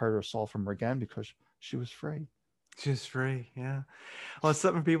never heard or saw from her again because she was free. Just free, yeah. Well, it's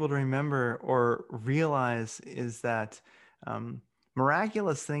something for people to remember or realize is that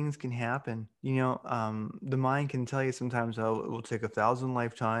miraculous things can happen. The mind can tell you sometimes, oh, it will take 1,000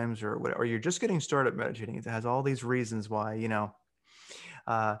 lifetimes or whatever. Or you're just getting started meditating. It has all these reasons why,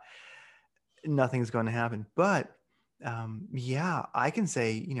 nothing's going to happen. But yeah, I can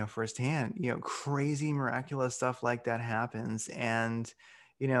say, firsthand, crazy miraculous stuff like that happens. And,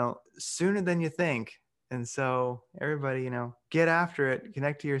 sooner than you think. And so everybody, get after it,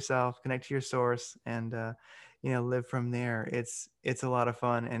 connect to yourself, connect to your source, and, live from there. It's a lot of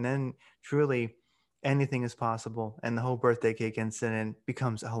fun. And then truly anything is possible. And the whole birthday cake incident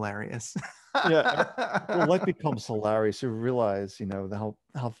becomes hilarious. Yeah. Well, life becomes hilarious. You realize,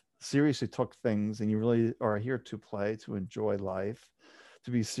 how serious you took things, and you really are here to play, to enjoy life,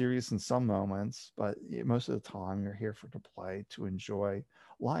 to be serious in some moments, but most of the time you're here to play, to enjoy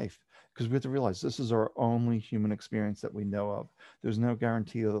life, because we have to realize this is our only human experience that we know of. There's no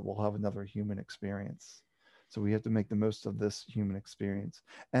guarantee that we'll have another human experience. So we have to make the most of this human experience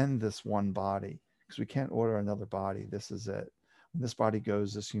and this one body, because we can't order another body. This is it. When this body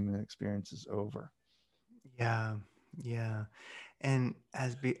goes, this human experience is over. Yeah. And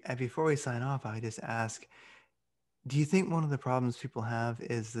before we sign off, I just ask, do you think one of the problems people have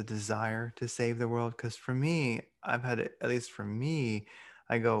is the desire to save the world? Because for me, I've had it, at least for me,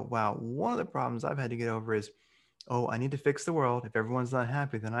 I go, wow, one of the problems I've had to get over is, oh, I need to fix the world. If everyone's not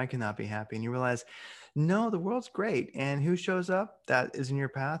happy, then I cannot be happy. And you realize, no, the world's great. And who shows up, that is in your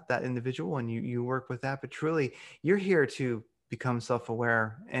path, that individual, and you work with that. But truly, you're here to become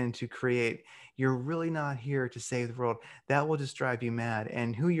self-aware and to create. You're really not here to save the world. That will just drive you mad.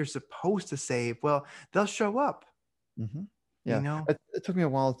 And who you're supposed to save, well, they'll show up. Mm-hmm. Yeah. It took me a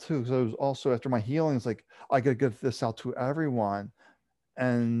while too. So it was also after my healing, it's like, I got to get this out to everyone.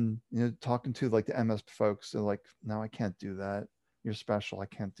 And, talking to like the MS folks, they're like, no, I can't do that. You're special. I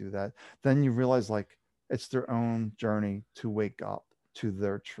can't do that. Then you realize like it's their own journey to wake up to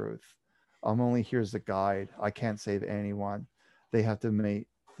their truth. I'm only here as a guide. I can't save anyone. They have to make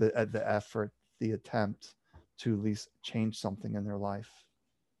the effort, the attempt to at least change something in their life.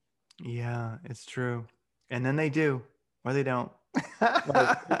 Yeah, it's true. And then they do, or they don't.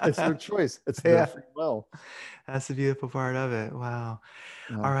 It's their choice. It's their free will. That's the beautiful part of it. Wow.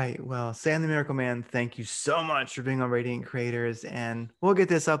 Yeah. All right. Well, Sam the Miracle Man, thank you so much for being on Radiant Creators. And we'll get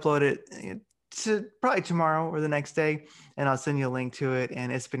this uploaded to probably tomorrow or the next day. And I'll send you a link to it.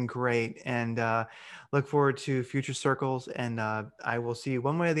 And it's been great. And look forward to future circles. And I will see you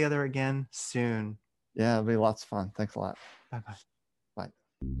one way or the other again soon. Yeah, it'll be lots of fun. Thanks a lot. Bye-bye. Bye.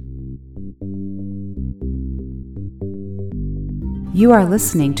 You are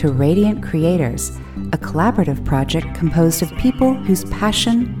listening to Radiant Creators, a collaborative project composed of people whose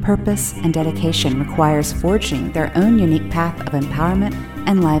passion, purpose, and dedication requires forging their own unique path of empowerment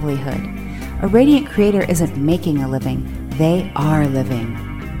and livelihood. A Radiant Creator isn't making a living, they are living.